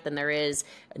my life than there is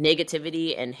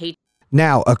negativity and hate?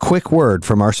 Now, a quick word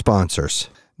from our sponsors.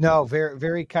 No, very,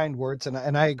 very kind words.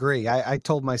 And I agree. I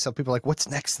told myself, people are like, what's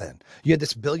next then? You had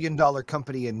this $1 billion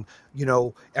company and,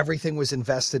 everything was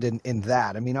invested in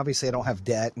that. I mean, obviously I don't have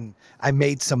debt and I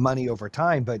made some money over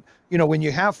time, but when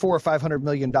you have $400 or $500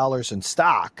 million in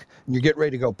stock and you get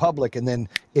ready to go public and then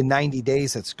in 90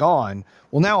 days it's gone.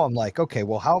 Well, now I'm like, okay,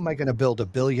 well, how am I going to build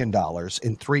 $1 billion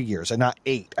in 3 years and not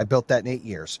 8? I built that in 8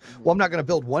 years. Well, I'm not going to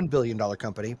build $1 billion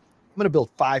company. I'm going to build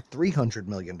 5 $300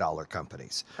 million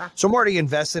companies. So I'm already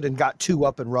invested and got 2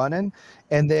 up and running.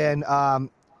 And then,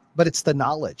 but it's the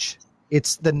knowledge.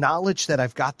 It's the knowledge that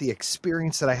I've got, the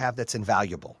experience that I have that's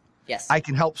invaluable. Yes. I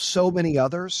can help so many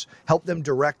others, help them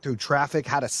direct through traffic,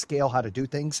 how to scale, how to do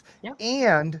things. Yeah.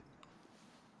 And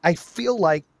I feel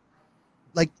like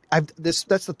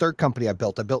that's the third company I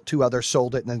built. I built 2 others,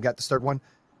 sold it, and then got this third one.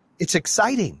 It's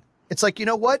exciting. It's like, you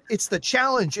know what? It's the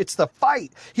challenge. It's the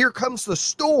fight. Here comes the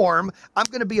storm. I'm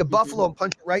going to be a buffalo and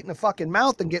punch it right in the fucking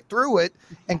mouth and get through it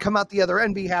and come out the other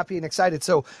end, be happy and excited.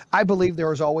 So I believe there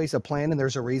was always a plan and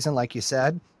there's a reason, like you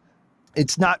said.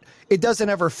 It doesn't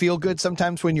ever feel good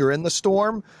sometimes when you're in the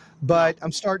storm, but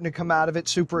I'm starting to come out of it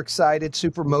super excited,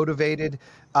 super motivated.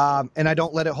 And I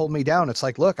don't let it hold me down. It's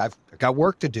like, look, I've got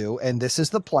work to do and this is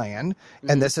the plan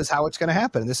and this is how it's going to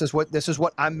happen. This is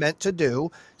what I'm meant to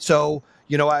do. So,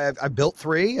 I built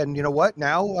 3 and you know what?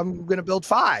 Now I'm going to build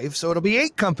 5. So it'll be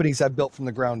 8 companies I've built from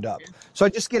the ground up. So I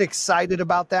just get excited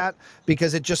about that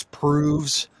because it just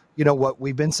proves, what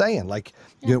we've been saying, like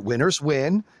winners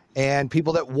win and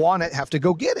people that want it have to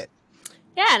go get it.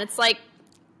 Yeah. And it's like,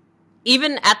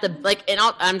 even at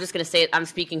I'm just going to say it, I'm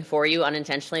speaking for you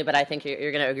unintentionally, but I think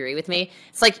you're going to agree with me.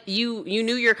 It's like you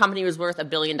knew your company was worth $1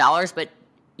 billion, but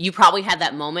you probably had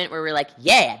that moment where we're like,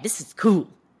 yeah, this is cool.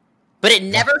 But it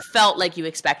never felt like you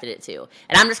expected it to.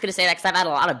 And I'm just going to say that because I've had a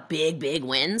lot of big, big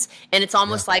wins. And it's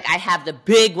almost like I have the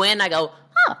big win. I go,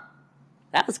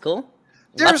 that was cool.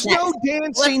 There's no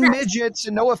dancing midgets,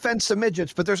 and no offense to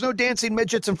midgets, but there's no dancing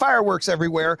midgets and fireworks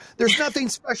everywhere. There's nothing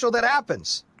special that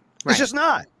happens. It's just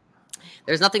not.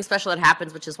 There's nothing special that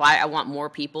happens, which is why I want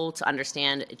more people to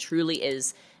understand it truly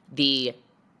is the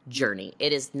journey.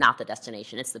 It is not the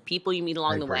destination. It's the people you meet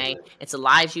along the way. It's the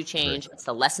lives you change. It's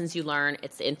the lessons you learn.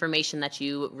 It's the information that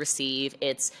you receive.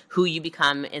 It's who you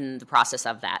become in the process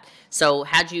of that. So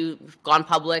had you gone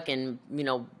public and,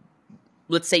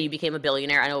 let's say you became a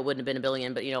billionaire. I know it wouldn't have been a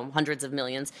billion, but, hundreds of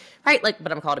millions, right?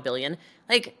 But I'm called a billion.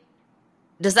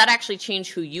 Does that actually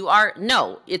change who you are?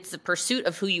 No, it's the pursuit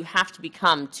of who you have to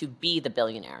become to be the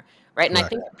billionaire, right? And I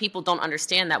think people don't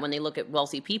understand that when they look at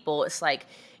wealthy people. It's like,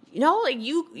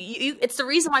 it's the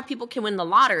reason why people can win the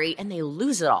lottery and they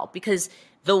lose it all, because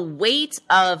the weight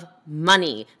of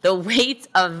money, the weight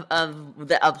of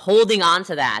holding on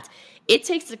to that it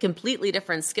takes a completely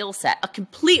different skill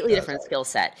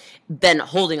set, than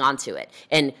holding on to it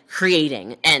and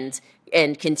creating and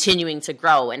continuing to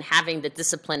grow and having the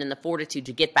discipline and the fortitude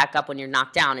to get back up when you're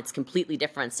knocked down. It's completely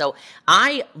different. So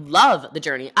I love the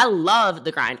journey. I love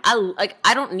the grind.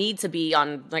 I don't need to be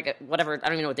on like whatever, I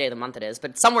don't even know what day of the month it is,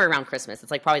 but somewhere around Christmas.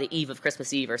 It's like probably the eve of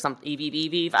Christmas Eve or something,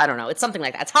 Eve. I don't know. It's something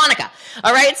like that. It's Hanukkah.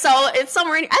 All right. So it's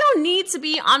somewhere, I don't need to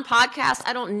be on podcasts.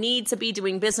 I don't need to be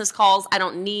doing business calls. I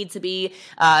don't need to be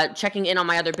checking in on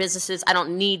my other businesses. I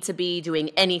don't need to be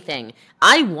doing anything.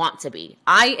 I want to be.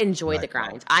 I enjoy the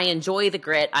grind. I enjoy the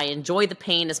grit. I enjoy the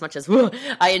pain as much as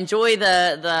I enjoy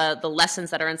the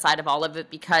lessons that are inside of all of it,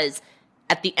 because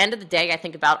at the end of the day, I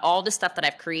think about all the stuff that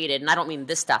I've created, and I don't mean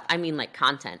this stuff, I mean like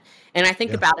content. And I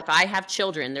think about if I have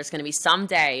children, there's going to be some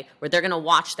day where they're going to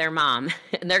watch their mom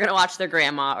and they're going to watch their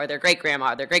grandma or their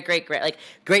great-grandma or their great-great-great, like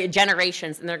great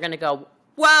generations, and they're going to go,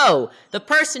 whoa, the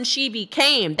person she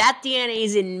became, that DNA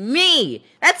is in me.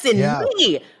 That's in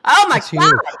me. Oh my God.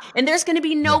 Huge. And there's going to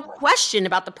be no question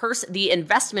about the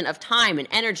investment of time and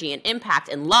energy and impact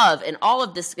and love and all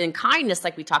of this and kindness,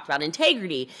 like we talked about,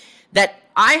 integrity, that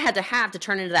I had to have to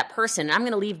turn into that person. And I'm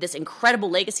going to leave this incredible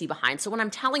legacy behind. So when I'm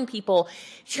telling people,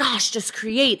 Josh, just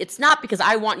create, it's not because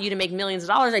I want you to make millions of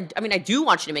dollars. I mean, I do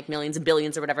want you to make millions and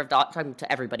billions or whatever. I'm talking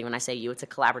to everybody when I say you. It's a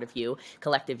collaborative you,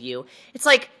 collective you. It's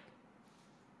like,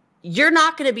 you're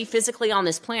not going to be physically on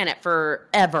this planet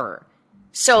forever.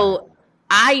 So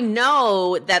I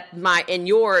know that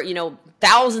your,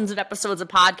 thousands of episodes of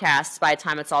podcasts by the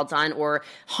time it's all done, or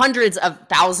hundreds of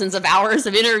thousands of hours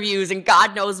of interviews and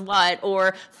God knows what,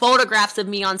 or photographs of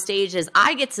me on stages,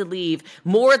 I get to leave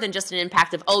more than just an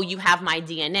impact of, oh, you have my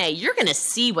DNA. You're going to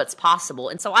see what's possible.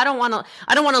 And so I don't want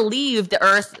to leave the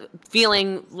earth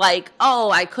feeling like, oh,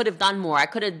 I could have done more. I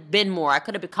could have been more. I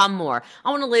could have become more.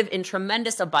 I want to live in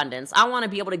tremendous abundance. I want to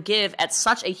be able to give at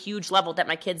such a huge level that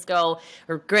my kids go,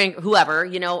 or whoever,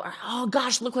 oh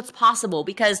gosh, look what's possible,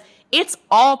 because it's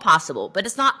all possible, but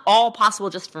it's not all possible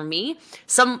just for me.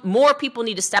 Some more people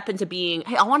need to step into being,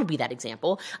 hey, I want to be that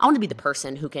example. I want to be the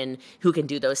person who can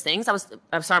do those things. I'm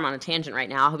sorry, I'm on a tangent right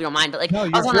now. I hope you don't mind, but no,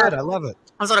 you're good. I love it.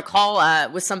 I was on a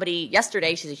call with somebody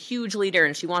yesterday. She's a huge leader,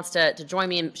 and she wants to join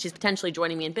me, and she's potentially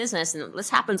joining me in business. And this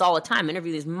happens all the time. I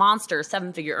interview these monster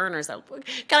 7-figure earners.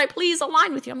 Can I please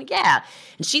align with you? I'm like, yeah.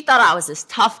 And she thought I was this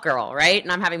tough girl, right?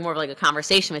 And I'm having more of like a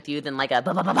conversation with you than like a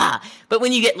blah, blah, blah, blah. But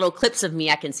when you get little clips of me,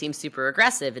 I can seem super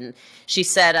aggressive. And she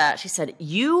said,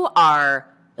 you are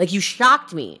like, you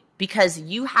shocked me, because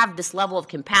you have this level of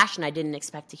compassion I didn't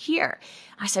expect to hear.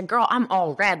 I said, girl, I'm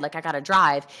all red, like I got to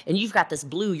drive, and you've got this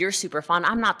blue, you're super fun.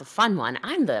 I'm not the fun one.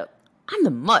 I'm the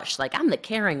mush. Like, I'm the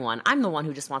caring one. I'm the one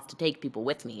who just wants to take people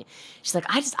with me. She's like,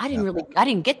 I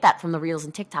didn't get that from the reels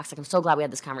and TikToks. Like, I'm so glad we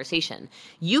had this conversation.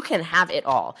 You can have it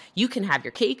all. You can have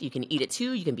your cake. You can eat it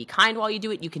too. You can be kind while you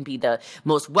do it. You can be the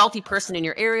most wealthy person in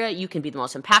your area. You can be the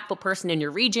most impactful person in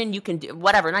your region. You can do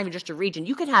whatever, not even just your region.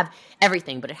 You can have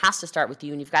everything, but it has to start with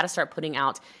you, and you've got to start putting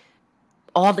out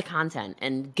all the content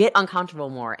and get uncomfortable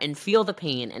more and feel the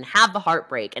pain and have the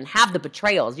heartbreak and have the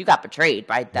betrayals. You got betrayed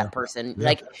by that person. Yeah.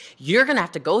 Like, you're going to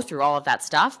have to go through all of that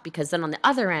stuff, because then on the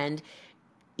other end,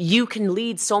 you can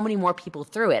lead so many more people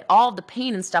through it. All the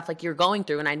pain and stuff like you're going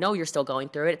through, and I know you're still going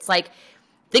through it. It's like,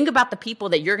 think about the people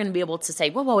that you're going to be able to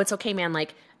say, whoa, it's okay, man.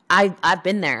 Like, I've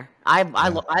been there. I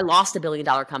lost $1 billion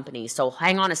company. So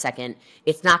hang on a second.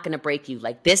 It's not going to break you.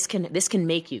 Like, this can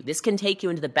make you. This can take you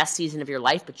into the best season of your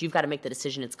life, but you've got to make the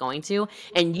decision it's going to.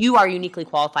 And you are uniquely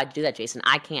qualified to do that, Jason.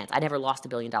 I can't. I never lost $1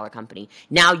 billion company.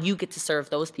 Now you get to serve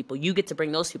those people. You get to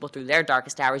bring those people through their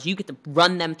darkest hours. You get to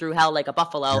run them through hell like a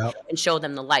buffalo and show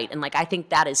them the light. And like, I think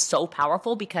that is so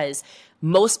powerful, because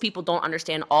most people don't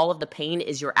understand all of the pain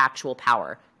is your actual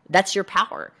power. That's your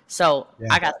power. So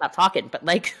I got to stop talking, but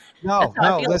like, no,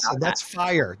 listen, that's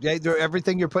fire.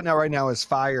 Everything you're putting out right now is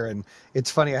fire. And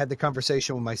it's funny. I had the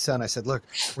conversation with my son. I said, look,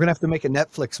 we're going to have to make a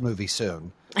Netflix movie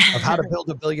soon of how to build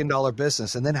 $1 billion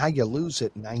business, and then how you lose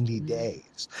it in 90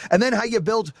 days, and then how you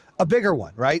build a bigger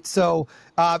one. Right. So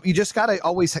you just got to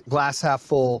always glass half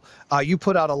full. You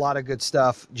put out a lot of good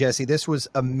stuff, Jessie. This was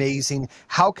amazing.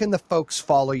 How can the folks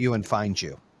follow you and find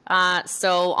you?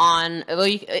 So on,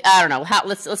 I don't know how,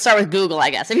 let's start with Google, I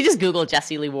guess. If you just Google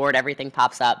Jessie Lee Ward, everything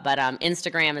pops up. But,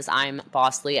 Instagram is I'm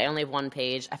Boss Lee. I only have one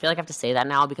page. I feel like I have to say that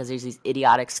now, because there's these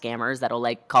idiotic scammers that'll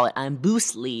like call it I'm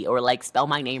Boos Lee, or like spell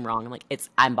my name wrong. I'm like, it's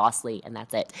I'm Boss Lee, and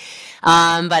that's it.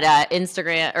 But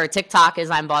Instagram or TikTok is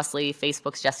I'm Boss Lee.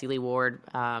 Facebook's Jessie Lee Ward.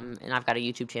 And I've got a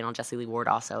YouTube channel, Jessie Lee Ward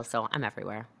also. So I'm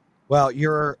everywhere. Well,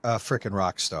 you're a freaking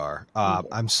rock star.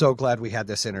 I'm so glad we had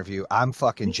this interview. I'm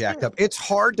fucking jacked up. It's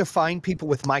hard to find people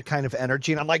with my kind of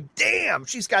energy. And I'm like, damn. bam,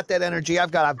 she's got that energy. I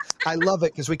love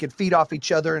it because we can feed off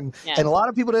each other. And a lot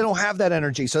of people, they don't have that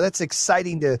energy. So that's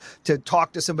exciting to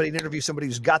talk to somebody and interview somebody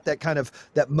who's got that kind of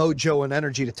that mojo and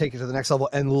energy to take it to the next level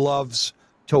and loves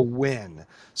to win.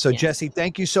 So Jessie,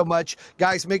 thank you so much.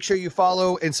 Guys, make sure you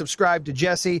follow and subscribe to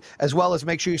Jessie, as well as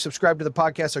make sure you subscribe to the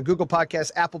podcast on Google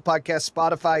Podcasts, Apple Podcasts,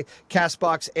 Spotify,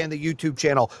 CastBox, and the YouTube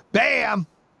channel. Bam!